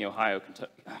Pennsylvania, Ohio,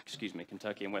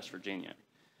 Kentucky, and West Virginia.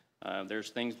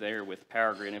 There's things there with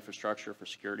power grid infrastructure for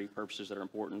security purposes that are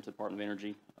important to the Department of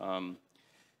Energy.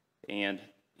 And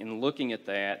in looking at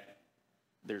that,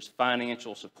 there's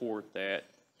financial support that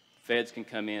feds can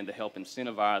come in to help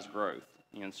incentivize growth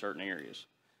in certain areas,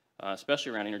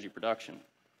 especially around energy production.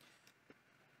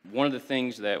 One of the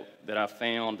things that I've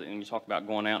found, and you talk about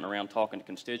going out and around talking to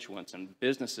constituents and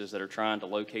businesses that are trying to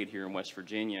locate here in West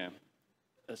Virginia,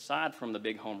 aside from the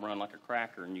big home run like a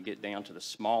cracker, and you get down to the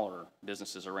smaller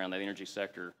businesses around that energy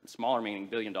sector, smaller meaning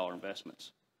billion-dollar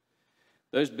investments.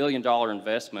 Those billion-dollar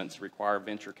investments require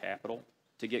venture capital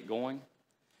to get going,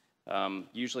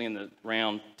 usually in the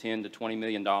around $10 to $20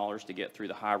 million to get through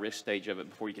the high-risk stage of it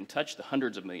before you can touch the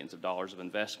hundreds of millions of dollars of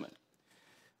investment.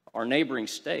 Our neighboring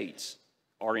states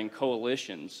are in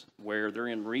coalitions where they're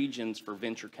in regions for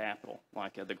venture capital,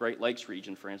 like the Great Lakes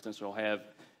region, for instance, will have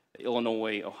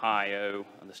Illinois, Ohio,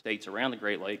 and the states around the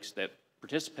Great Lakes that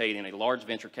participate in a large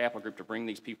venture capital group to bring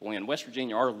these people in. West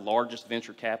Virginia, our largest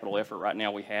venture capital effort right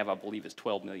now we have, I believe, is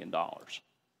 $12 million,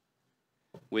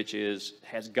 which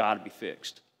has got to be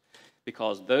fixed.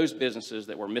 Because those businesses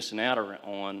that we're missing out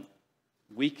on,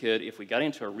 we could, if we got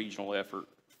into a regional effort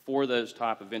for those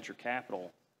type of venture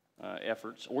capital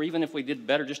efforts, or even if we did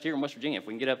better just here in West Virginia, if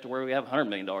we can get up to where we have $100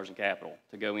 million in capital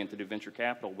to go in to do venture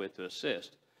capital with to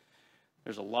assist,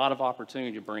 there's a lot of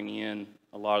opportunity to bring in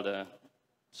a lot of the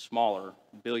smaller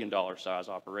billion-dollar size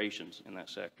operations in that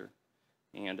sector.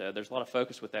 And there's a lot of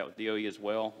focus with that with DOE as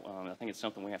well. I think it's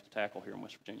something we have to tackle here in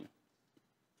West Virginia.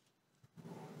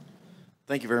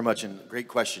 Thank you very much, and great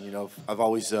question. You know, I've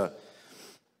always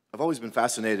been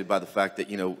fascinated by the fact that,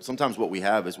 you know, sometimes what we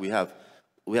have is we have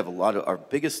a lot of, our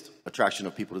biggest attraction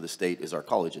of people to the state is our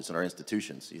colleges and our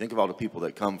institutions. You think of all the people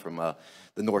that come from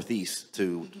the Northeast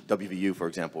to WVU, for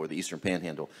example, or the Eastern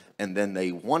Panhandle, and then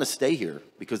they want to stay here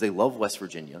because they love West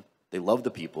Virginia, they love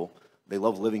the people, they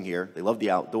love living here, they love the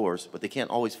outdoors, but they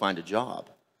can't always find a job.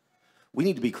 We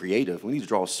need to be creative. We need to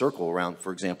draw a circle around,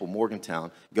 for example,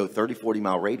 Morgantown, go 30,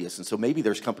 40-mile radius. And so maybe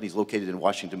there's companies located in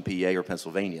Washington, PA, or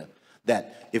Pennsylvania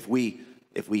that if we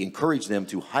encourage them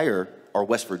to hire our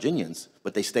West Virginians,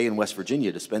 but they stay in West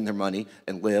Virginia to spend their money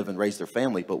and live and raise their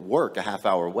family, but work a half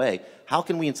hour away, how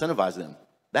can we incentivize them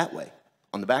that way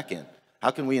on the back end?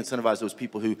 How can we incentivize those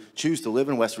people who choose to live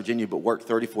in West Virginia but work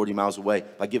 30, 40 miles away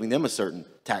by giving them a certain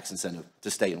tax incentive to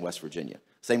stay in West Virginia?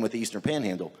 Same with the Eastern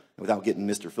Panhandle. Without getting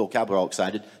Mr. Phil Cabral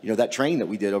excited, you know, that train that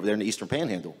we did over there in the Eastern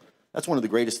Panhandle, that's one of the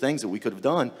greatest things that we could have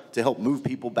done to help move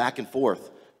people back and forth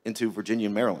into Virginia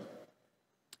and Maryland.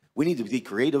 We need to be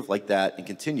creative like that and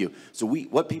continue. So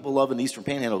what people love in the Eastern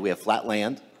Panhandle, we have flat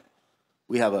land,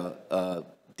 we have a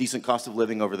decent cost of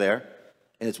living over there,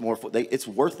 and it's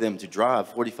worth them to drive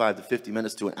 45 to 50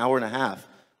 minutes to an hour and a half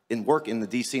and work in the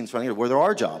D.C. and surrounding area where there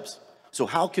are jobs. So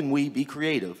how can we be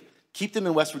creative, keep them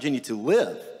in West Virginia to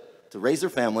live, to raise their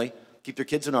family, keep their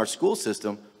kids in our school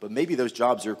system, but maybe those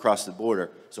jobs are across the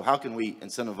border. So how can we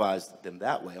incentivize them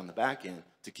that way on the back end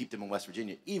to keep them in West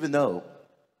Virginia, even though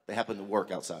they happen to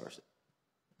work outside our state?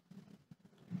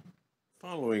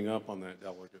 Following up on that,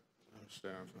 Delegate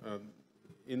Staff,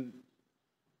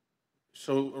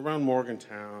 so around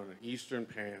Morgantown and Eastern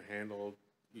Panhandle,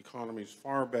 the economy is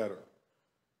far better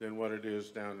than what it is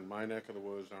down in my neck of the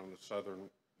woods, down in the southern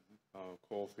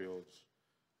coal fields.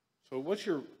 So what's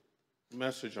your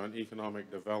message on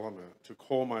economic development to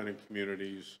coal mining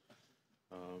communities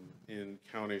in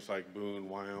counties like Boone,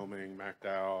 Wyoming,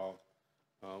 McDowell?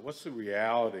 What's the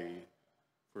reality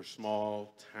for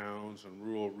small towns and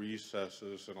rural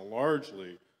recesses in a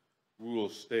largely rural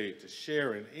state to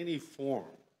share in any form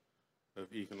of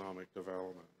economic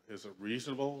development? Is it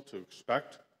reasonable to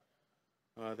expect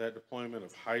that deployment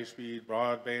of high-speed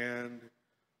broadband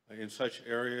in such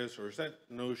areas, or is that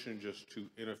notion just too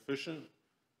inefficient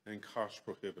and cost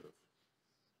prohibitive?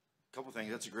 A couple things.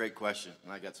 That's a great question,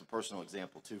 and I got some personal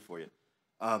example too for you.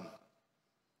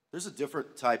 There's a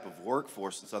different type of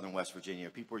workforce in southern West Virginia.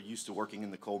 People are used to working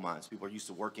in the coal mines. People are used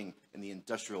to working in the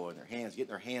industrial in their hands, getting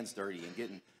their hands dirty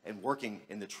and working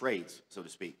in the trades, so to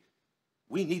speak.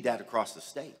 We need that across the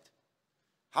state.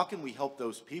 How can we help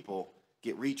those people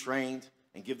get retrained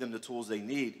and give them the tools they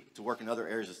need to work in other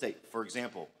areas of the state? For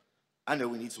example, I know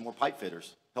we need some more pipe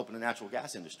fitters helping the natural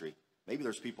gas industry. Maybe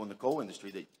there's people in the coal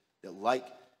industry that like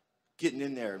getting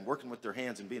in there and working with their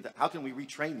hands and being, how can we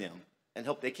retrain them and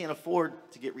help? They can't afford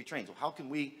to get retrained. So how can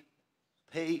we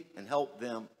pay and help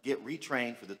them get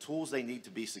retrained for the tools they need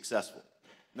to be successful?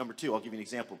 Number two, I'll give you an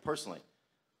example personally.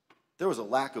 There was a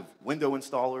lack of window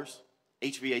installers,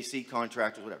 HVAC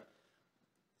contractors, whatever.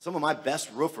 Some of my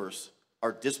best roofers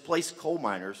are displaced coal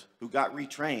miners who got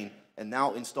retrained and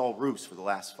now install roofs for the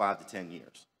last 5 to 10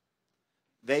 years.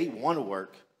 They want to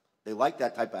work. They like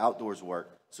that type of outdoors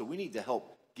work. So we need to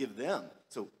help give them.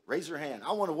 So raise your hand.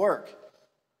 I want to work.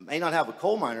 May not have a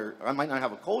coal miner, or I might not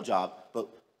have a coal job, but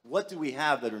what do we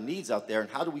have that are needs out there, and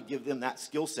how do we give them that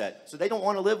skill set so they don't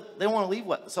want to live, they don't want to leave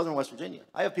southern West Virginia.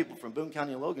 I have people from Boone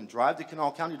County and Logan drive to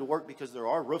Kanawha County to work because there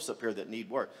are roofs up here that need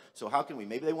work. So how can we,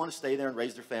 maybe they want to stay there and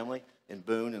raise their family in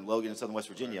Boone and Logan and southern West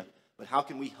Virginia, but how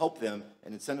can we help them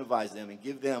and incentivize them and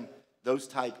give them those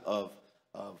type of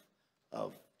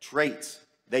traits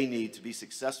they need to be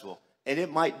successful? And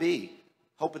it might be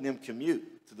helping them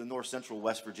commute to the north central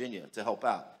West Virginia to help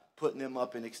out, putting them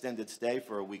up in extended stay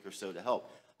for a week or so to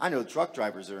help. I know truck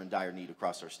drivers are in dire need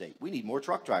across our state. We need more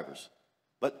truck drivers.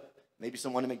 But maybe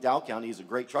someone in McDowell County is a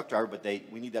great truck driver, but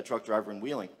we need that truck driver in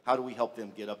Wheeling. How do we help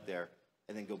them get up there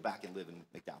and then go back and live in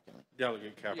McDowell County?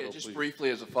 Delegate Capital, yeah, just please.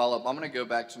 briefly as a follow-up, I'm going to go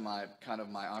back to my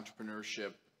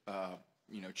entrepreneurship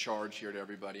charge here to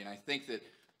everybody. And I think that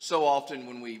so often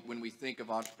when we think of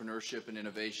entrepreneurship and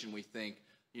innovation, we think,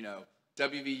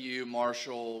 WVU,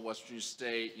 Marshall, West Virginia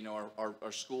State,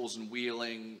 our schools in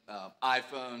Wheeling,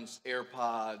 iPhones,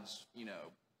 AirPods,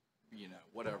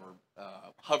 whatever,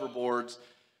 hoverboards.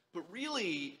 But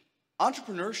really,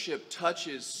 entrepreneurship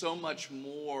touches so much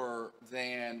more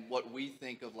than what we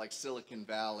think of like Silicon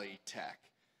Valley tech.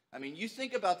 I mean, you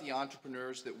think about the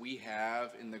entrepreneurs that we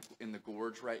have in the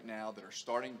Gorge right now that are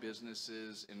starting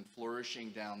businesses and flourishing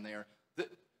down there.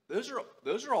 Those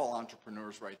are all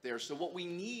entrepreneurs right there. So what we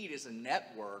need is a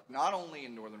network, not only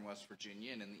in northern West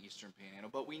Virginia and in the Eastern Panhandle,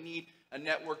 but we need a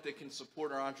network that can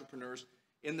support our entrepreneurs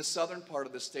in the southern part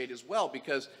of the state as well.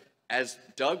 Because as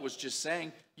Doug was just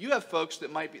saying, you have folks that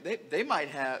might be they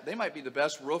might be the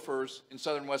best roofers in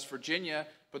southern West Virginia,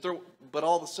 but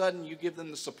all of a sudden you give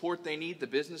them the support they need, the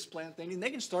business plan they need, and they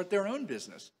can start their own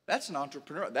business. That's an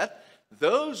entrepreneur.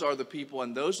 Those are the people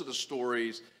and those are the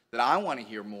stories that I want to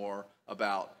hear more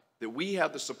about, that we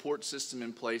have the support system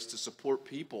in place to support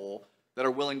people that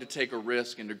are willing to take a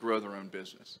risk and to grow their own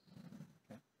business.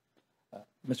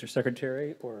 Mr.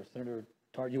 Secretary or Senator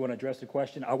Tarr, do you want to address the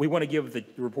question? We want to give the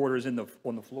reporters on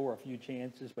the floor a few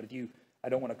chances, but I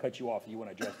don't want to cut you off if you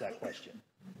want to address that question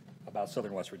about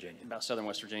Southern West Virginia. About Southern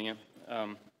West Virginia.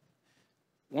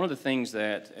 One of the things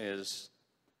that is,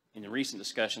 in the recent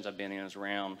discussions I've been in, is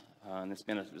around, and it's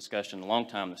been a discussion a long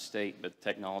time in the state, but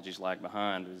technologies lag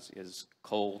behind, is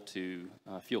coal to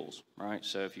fuels, right?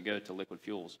 So if you go to liquid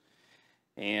fuels,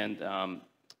 and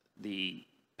the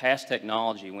past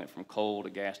technology went from coal to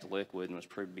gas to liquid and was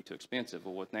proved to be too expensive.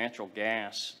 Well, with natural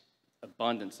gas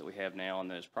abundance that we have now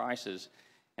and those prices,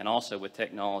 and also with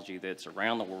technology that's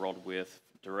around the world with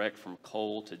direct from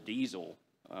coal to diesel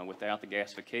without the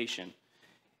gasification,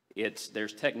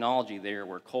 there's technology there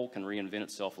where coal can reinvent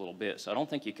itself a little bit. So I don't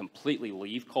think you completely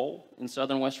leave coal in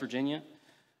southern West Virginia.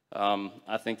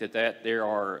 I think that there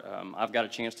are, I've got a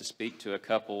chance to speak to a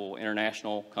couple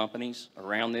international companies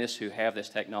around this who have this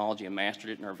technology and mastered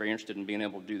it and are very interested in being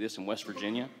able to do this in West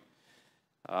Virginia.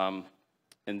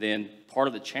 And then part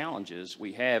of the challenges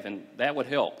we have, and that would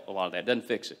help a lot of that, doesn't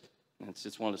fix it.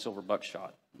 It's one of the silver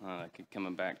buckshot I keep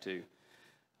coming back to.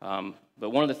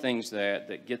 But one of the things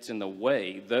that gets in the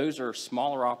way, those are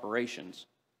smaller operations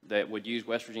that would use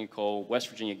West Virginia coal, West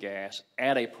Virginia gas,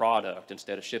 add a product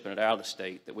instead of shipping it out of the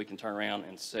state that we can turn around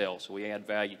and sell. So we add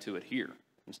value to it here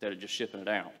instead of just shipping it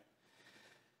out.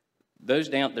 There's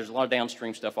a lot of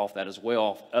downstream stuff off that as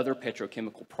well, other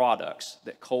petrochemical products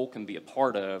that coal can be a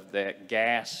part of, that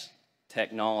gas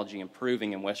technology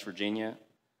improving in West Virginia,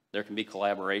 there can be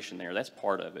collaboration there. That's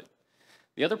part of it.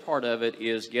 The other part of it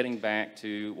is getting back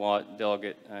to what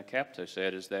Delegate Capito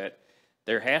said, is that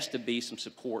there has to be some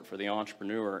support for the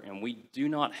entrepreneur, and we do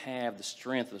not have the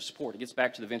strength of the support. It gets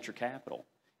back to the venture capital.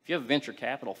 If you have a venture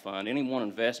capital fund, any one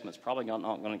investment is probably not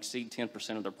going to exceed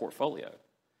 10% of their portfolio.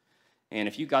 And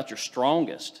if you got your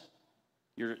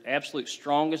absolute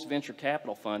strongest venture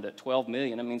capital fund at $12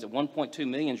 million, that means that $1.2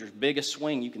 million is your biggest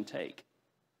swing you can take.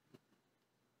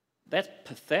 That's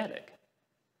pathetic.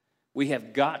 We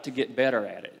have got to get better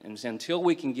at it. And until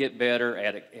we can get better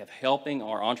at helping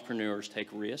our entrepreneurs take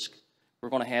risk, we're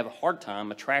going to have a hard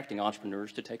time attracting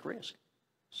entrepreneurs to take risk.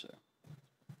 So,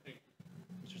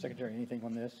 Mr. Secretary, anything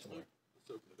on this?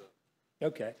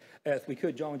 Okay. If we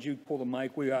could, John, would you pull the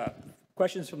mic? We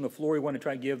questions from the floor we want to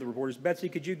try and give the reporters. Betsy,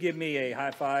 could you give me a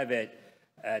high five at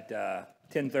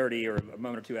 10:30 or a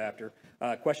moment or two after?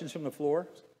 Questions from the floor?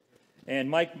 And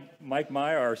Mike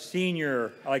Meyer, our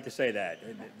senior, I like to say that,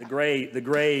 the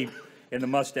gray in the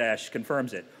mustache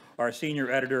confirms it, our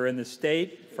senior editor in the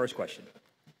state. First question.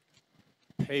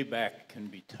 Payback can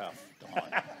be tough,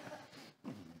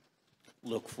 Don.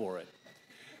 Look for it.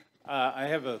 I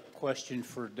have a question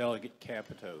for Delegate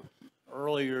Capito.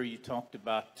 Earlier you talked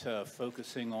about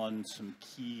focusing on some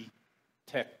key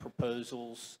tech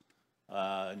proposals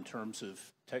in terms of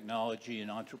technology and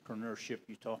entrepreneurship.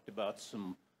 You talked about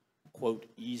some, quote,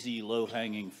 easy,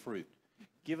 low-hanging fruit.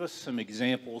 Give us some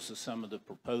examples of some of the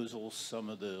proposals, some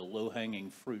of the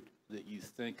low-hanging fruit that you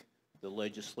think the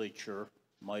legislature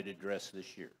might address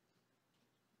this year.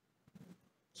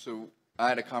 So I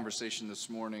had a conversation this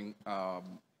morning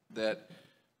that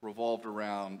revolved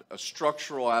around a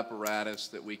structural apparatus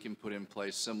that we can put in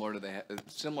place similar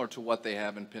to what they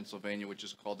have in Pennsylvania, which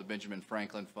is called the Benjamin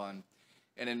Franklin Fund.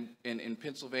 And in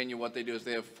Pennsylvania, what they do is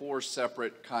they have 4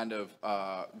 separate kind of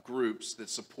groups that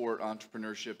support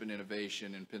entrepreneurship and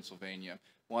innovation in Pennsylvania.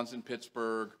 One's in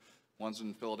Pittsburgh, one's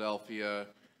in Philadelphia,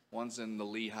 one's in the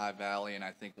Lehigh Valley, and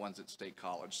I think one's at State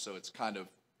College. So it's kind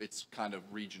of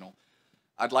regional.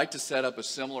 I'd like to set up a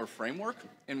similar framework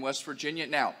in West Virginia.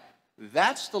 Now,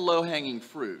 that's the low-hanging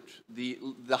fruit.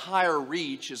 The higher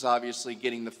reach is obviously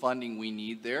getting the funding we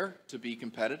need there to be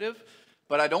competitive,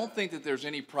 but I don't think that there's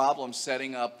any problem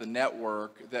setting up the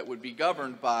network that would be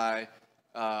governed by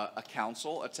a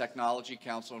council, a technology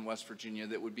council in West Virginia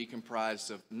that would be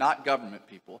comprised of not government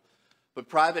people, but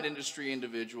private industry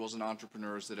individuals and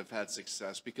entrepreneurs that have had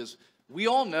success. Because we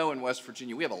all know in West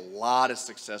Virginia, we have a lot of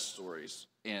success stories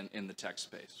in the tech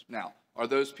space. Now, are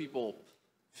those people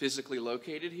physically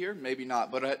located here? Maybe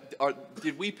not, but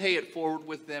did we pay it forward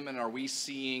with them, and are we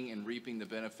seeing and reaping the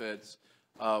benefits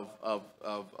of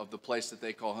the place that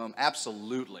they call home?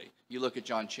 Absolutely. You look at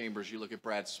John Chambers, you look at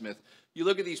Brad Smith, you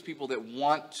look at these people that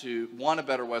want a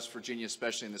better West Virginia,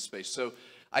 especially in this space. So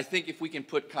I think if we can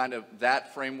put kind of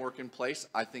that framework in place,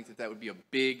 I think that would be a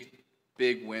big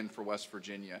win for West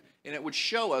Virginia. And it would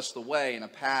show us the way and a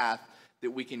path that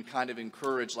we can kind of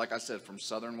encourage, like I said, from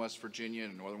southern West Virginia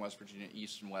and northern West Virginia,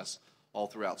 east and west, all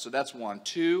throughout. So that's one.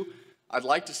 Two, I'd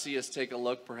like to see us take a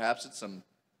look perhaps at some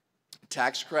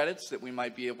tax credits that we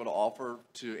might be able to offer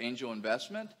to angel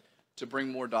investment to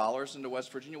bring more dollars into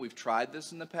West Virginia. We've tried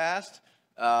this in the past.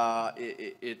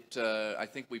 I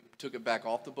think we took it back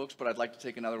off the books, but I'd like to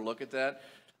take another look at that.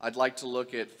 I'd like to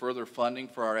look at further funding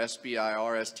for our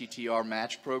SBIR, STTR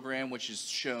match program, which has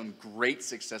shown great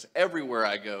success. Everywhere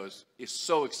I go is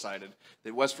so excited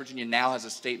that West Virginia now has a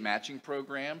state matching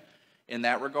program in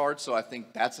that regard. So I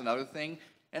think that's another thing.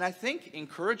 And I think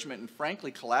encouragement and, frankly,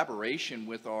 collaboration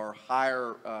with our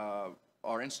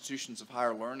institutions of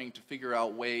higher learning to figure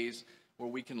out ways where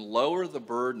we can lower the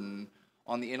burden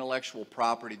on the intellectual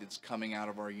property that's coming out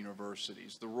of our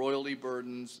universities, the royalty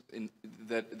burdens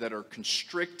that are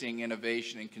constricting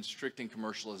innovation and constricting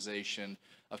commercialization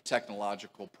of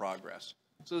technological progress.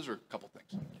 So those are a couple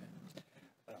things.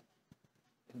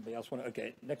 Anybody else want to?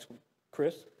 Okay, next one.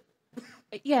 Chris?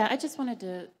 Yeah, I just wanted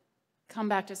to come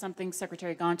back to something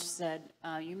Secretary Gaunch said.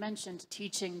 You mentioned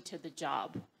teaching to the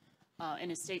job in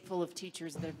a state full of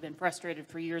teachers that have been frustrated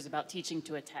for years about teaching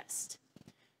to a test.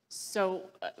 So,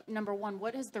 number one,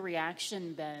 what has the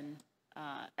reaction been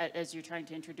as you're trying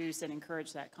to introduce and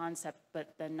encourage that concept?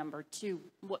 But then number two,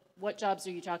 what jobs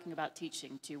are you talking about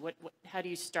teaching to? How do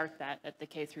you start that at the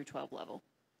K through 12 level?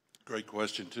 Great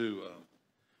question, too.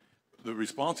 The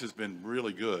response has been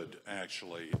really good,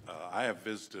 actually. I have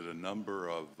visited a number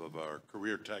of our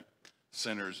career tech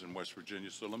centers in West Virginia,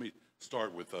 so let me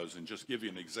start with those and just give you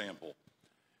an example.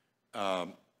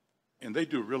 And they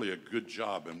do really a good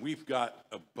job, and we've got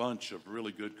a bunch of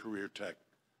really good career tech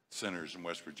centers in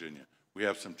West Virginia. We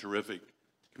have some terrific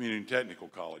community technical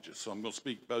colleges, so I'm going to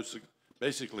speak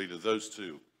basically to those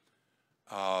two.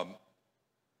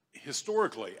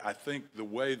 Historically, I think the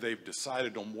way they've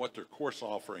decided on what their course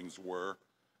offerings were,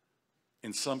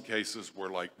 in some cases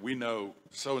were like, we know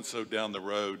so-and-so down the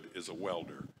road is a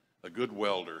welder, a good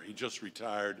welder. He just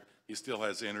retired, he still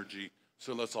has energy,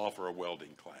 so let's offer a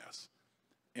welding class.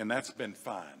 And that's been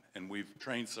fine, and we've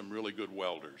trained some really good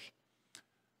welders.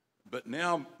 But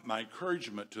now my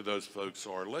encouragement to those folks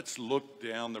are, let's look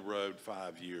down the road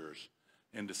 5 years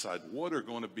and decide what are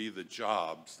going to be the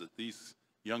jobs that these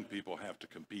young people have to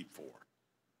compete for.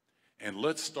 And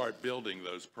let's start building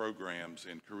those programs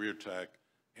in career tech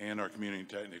and our community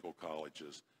technical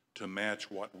colleges to match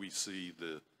what we see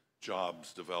the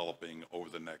jobs developing over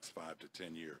the next 5 to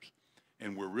 10 years.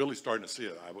 And we're really starting to see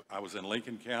it. I was in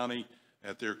Lincoln County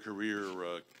at their career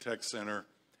tech center,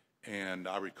 and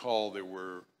I recall there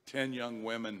were 10 young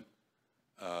women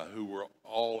who were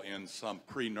all in some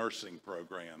pre-nursing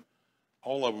program.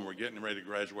 All of them were getting ready to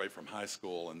graduate from high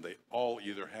school, and they all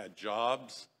either had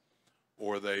jobs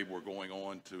or they were going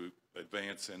on to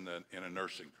advance in a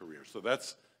nursing career. So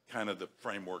that's kind of the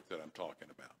framework that I'm talking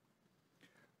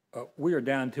about. We are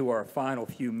down to our final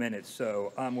few minutes,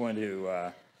 so I'm going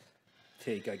to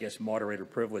take, I guess, moderator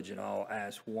privilege, and I'll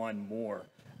ask one more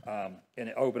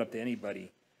and open up to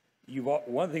anybody.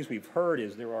 One of the things we've heard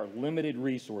is there are limited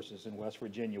resources in West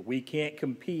Virginia. We can't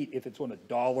compete if it's on a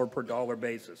dollar per dollar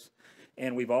basis.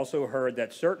 And we've also heard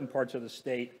that certain parts of the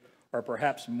state are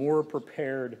perhaps more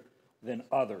prepared than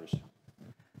others.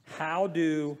 How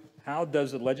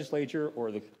does the legislature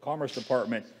or the Commerce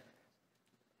Department,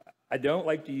 I don't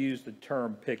like to use the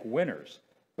term pick winners,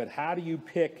 but how do you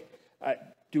pick,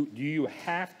 do you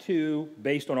have to,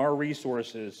 based on our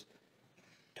resources,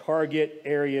 target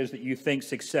areas that you think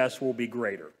success will be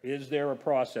greater? Is there a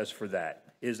process for that?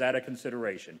 Is that a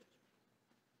consideration?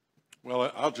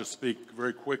 Well, I'll just speak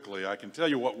very quickly. I can tell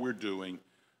you what we're doing.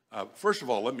 First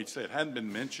of all, let me say it hadn't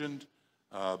been mentioned,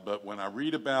 but when I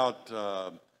read about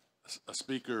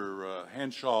Speaker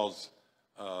Hanshaw's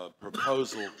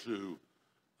proposal to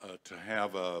to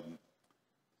have a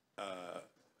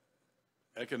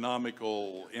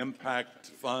economical impact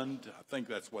fund. I think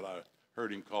that's what I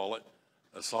heard him call it,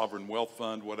 a sovereign wealth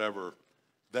fund, whatever.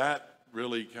 That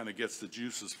really kind of gets the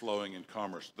juices flowing in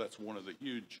commerce. That's one of the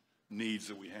huge needs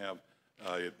that we have.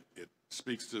 It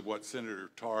speaks to what Senator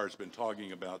Tarr has been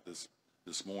talking about this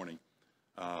morning.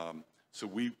 So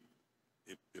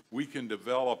if we can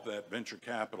develop that venture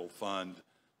capital fund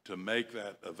to make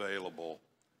that available,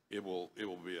 it will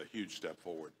be a huge step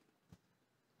forward.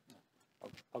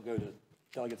 I'll go to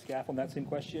Delegate Skaff on that same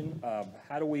question.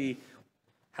 How do we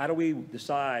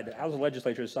decide, how does the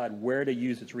legislature decide where to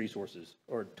use its resources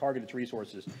or target its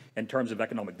resources in terms of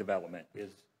economic development?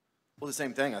 Well, the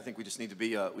same thing. I think we just need to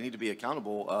be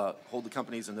accountable, hold the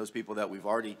companies and those people that we've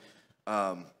already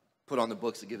put on the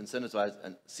books to give incentives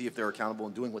and see if they're accountable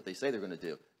in doing what they say they're going to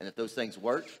do. And if those things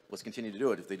work, let's continue to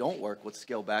do it. If they don't work, let's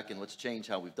scale back and let's change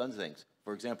how we've done things.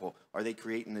 For example, are they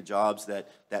creating the jobs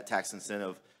that tax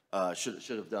incentive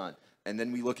should have done? And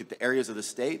then we look at the areas of the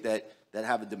state that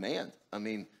have a demand. I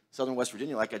mean, Southern West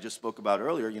Virginia, like I just spoke about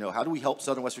earlier, you know, how do we help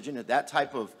Southern West Virginia? That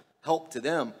type of help to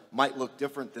them might look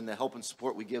different than the help and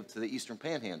support we give to the Eastern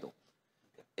Panhandle.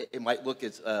 It might look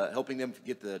as helping them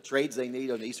get the trades they need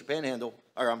on the Eastern Panhandle,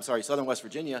 or I'm sorry, Southern West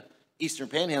Virginia. Eastern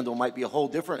Panhandle might be a whole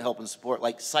different help and support,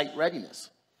 like site readiness.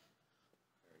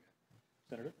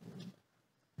 Senator?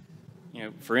 You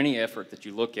know, for any effort that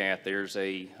you look at, there's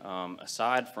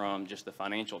aside from just the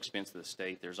financial expense of the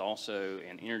state, there's also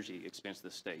an energy expense of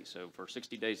the state. So for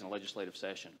 60 days in a legislative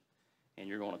session, and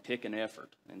you're going to pick an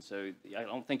effort. And so I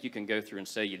don't think you can go through and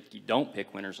say you don't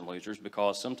pick winners and losers,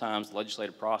 because sometimes the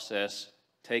legislative process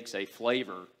takes a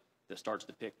flavor that starts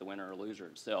to pick the winner or loser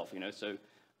itself. You know, so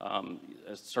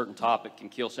a certain topic can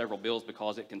kill several bills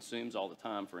because it consumes all the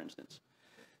time, for instance.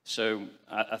 So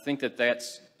I think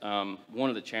that's one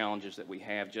of the challenges that we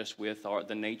have just with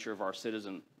the nature of our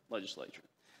citizen legislature.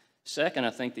 Second, I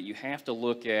think that you have to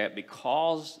look at,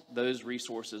 because those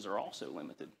resources are also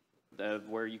limited,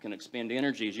 where you can expend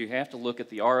energies, you have to look at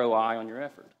the ROI on your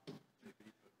effort.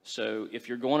 So if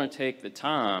you're going to take the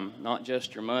time, not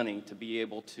just your money, to be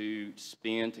able to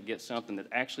spend to get something that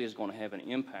actually is going to have an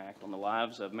impact on the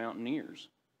lives of mountaineers,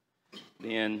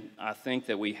 then I think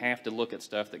that we have to look at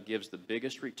stuff that gives the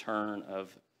biggest return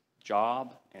of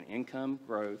job and income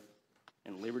growth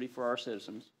and liberty for our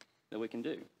citizens that we can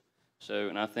do. So,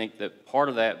 and I think that part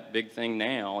of that big thing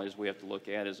now is we have to look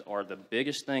at are the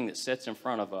biggest thing that sits in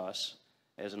front of us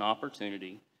as an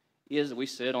opportunity is that we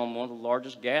sit on one of the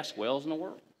largest gas wells in the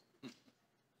world.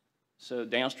 So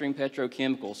downstream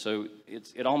petrochemical, so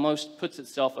it almost puts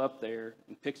itself up there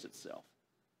and picks itself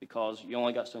because you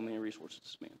only got so many resources to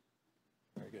spend.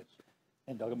 Very good.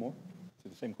 And Doug Moore, to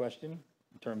the same question,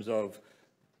 in terms of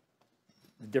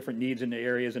the different needs in the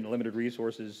areas and the limited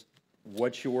resources,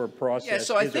 what's your process? Yeah,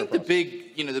 so I think the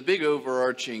big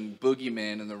overarching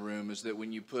boogeyman in the room is that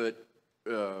when you put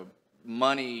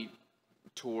money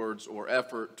towards or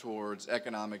effort towards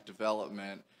economic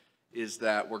development, is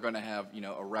that we're going to have,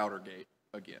 a router gate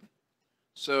again.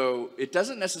 So it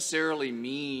doesn't necessarily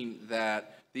mean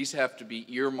that these have to be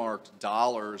earmarked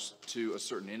dollars to a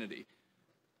certain entity.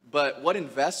 But what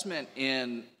investment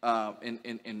in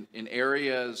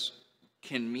areas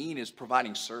can mean is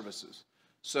providing services.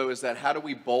 So is that how do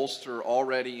we bolster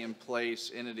already in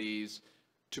place entities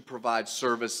to provide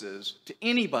services to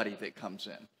anybody that comes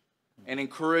in, and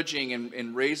encouraging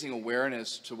and raising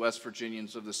awareness to West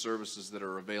Virginians of the services that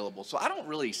are available. So I don't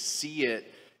really see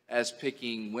it as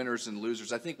picking winners and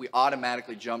losers. I think we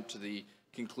automatically jump to the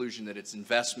conclusion that it's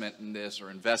investment in this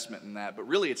or investment in that, but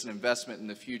really it's an investment in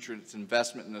the future, it's an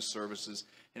investment in the services,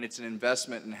 and it's an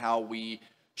investment in how we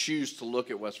choose to look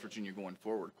at West Virginia going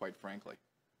forward, quite frankly.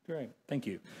 Great, thank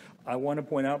you. I want to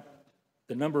point out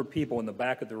the number of people in the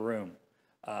back of the room.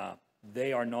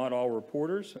 They are not all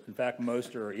reporters. In fact,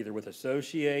 most are either with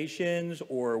associations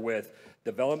or with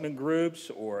development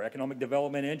groups or economic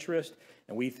development interest,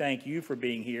 and we thank you for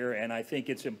being here, and I think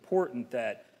it's important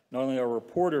that not only our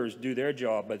reporters do their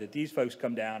job, but that these folks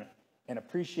come down and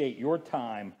appreciate your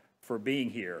time for being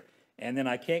here. And then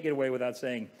I can't get away without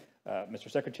saying,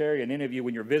 Mr. Secretary, and any of you,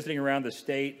 when you're visiting around the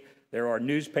state, there are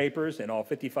newspapers in all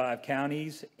 55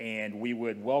 counties, and we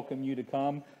would welcome you to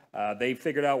come. They've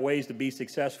figured out ways to be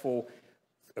successful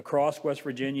across West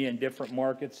Virginia in different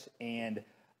markets, and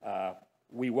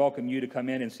we welcome you to come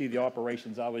in and see the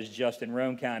operations. I was just in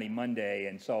Roane County Monday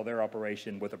and saw their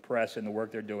operation with the press and the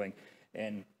work they're doing,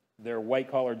 and they're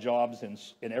white-collar jobs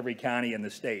in every county in the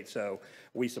state. So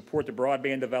we support the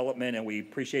broadband development, and we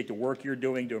appreciate the work you're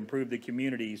doing to improve the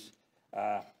communities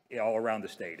all around the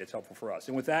state. It's helpful for us.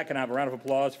 And with that, can I have a round of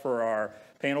applause for our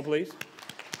panel, please?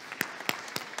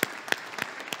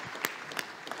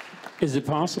 Is it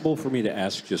possible for me to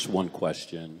ask just one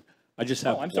question? I just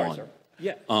have one. I'm sorry, sir.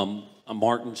 Yeah. I'm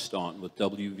Martin Staunton with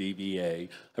W.Va.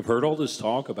 I've heard all this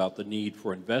talk about the need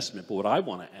for investment, but what I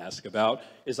want to ask about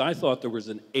is I thought there was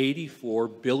an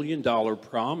 $84 billion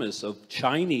promise of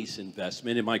Chinese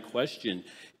investment, and my question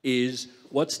is,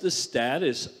 what's the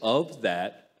status of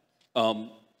that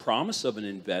promise of an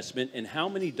investment, and how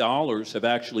many dollars have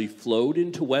actually flowed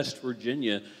into West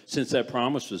Virginia since that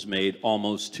promise was made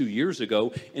almost 2 years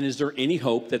ago? And is there any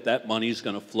hope that that money is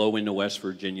going to flow into West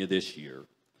Virginia this year?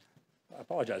 I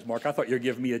apologize, Mark. I thought you were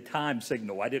giving me a time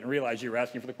signal. I didn't realize you were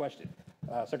asking for the question.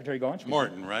 Secretary Gaunch?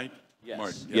 Martin, right? Yes.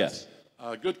 Martin, yes.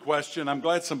 Good question. I'm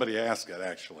glad somebody asked it,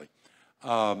 actually.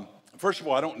 First of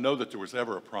all, I don't know that there was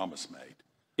ever a promise made.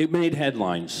 It made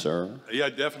headlines, sir. Yeah,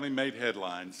 it definitely made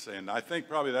headlines, and I think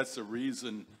probably that's the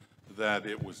reason that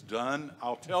it was done.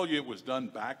 I'll tell you, it was done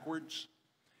backwards.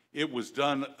 It was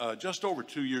done just over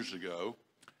 2 years ago,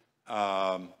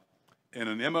 and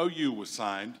an MOU was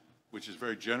signed, which is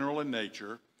very general in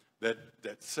nature, that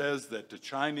says that the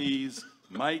Chinese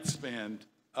might spend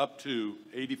up to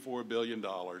 $84 billion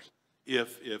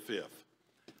if.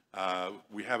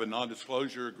 We have a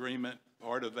non-disclosure agreement,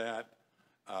 part of that.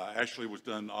 Actually was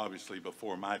done obviously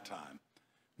before my time.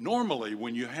 Normally,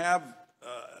 when you have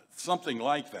something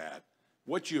like that,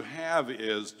 what you have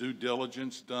is due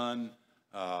diligence done,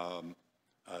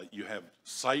 you have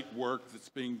site work that's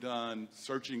being done,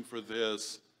 searching for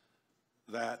this,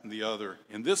 that, and the other.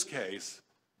 In this case,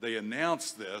 they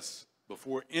announced this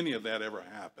before any of that ever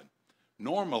happened.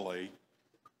 Normally,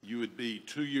 you would be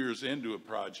 2 years into a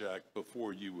project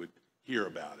before you would hear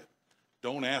about it.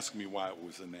 Don't ask me why it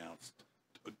was announced,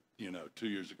 2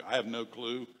 years ago. I have no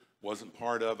clue, wasn't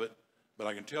part of it, but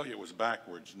I can tell you it was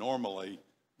backwards. Normally,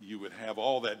 you would have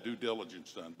all that due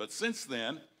diligence done. But since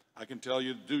then, I can tell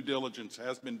you due diligence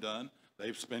has been done.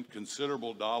 They've spent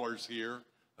considerable dollars here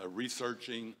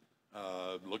researching,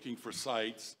 looking for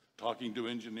sites, talking to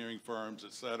engineering firms,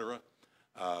 et cetera.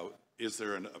 Is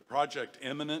there a project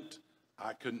imminent?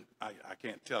 I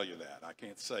can't tell you that. I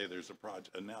can't say there's a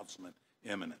project announcement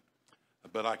imminent.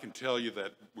 But I can tell you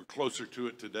that we're closer to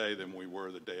it today than we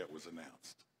were the day it was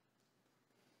announced.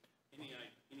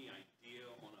 Any idea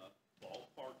on a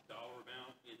ballpark dollar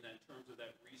amount in terms of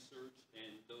that research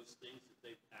and those things that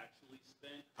they've actually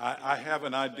spent? I have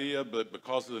an idea, but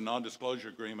because of the non-disclosure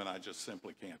agreement, I just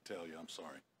simply can't tell you. I'm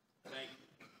sorry. Thank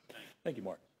you. Thank you,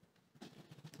 Mark.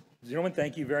 Gentlemen,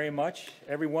 thank you very much.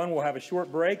 Everyone, we'll have a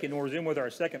short break and we'll resume with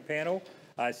our second panel.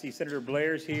 I see Senator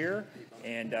Blair's here,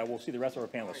 and we'll see the rest of our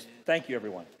panelists. Thank you,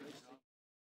 everyone.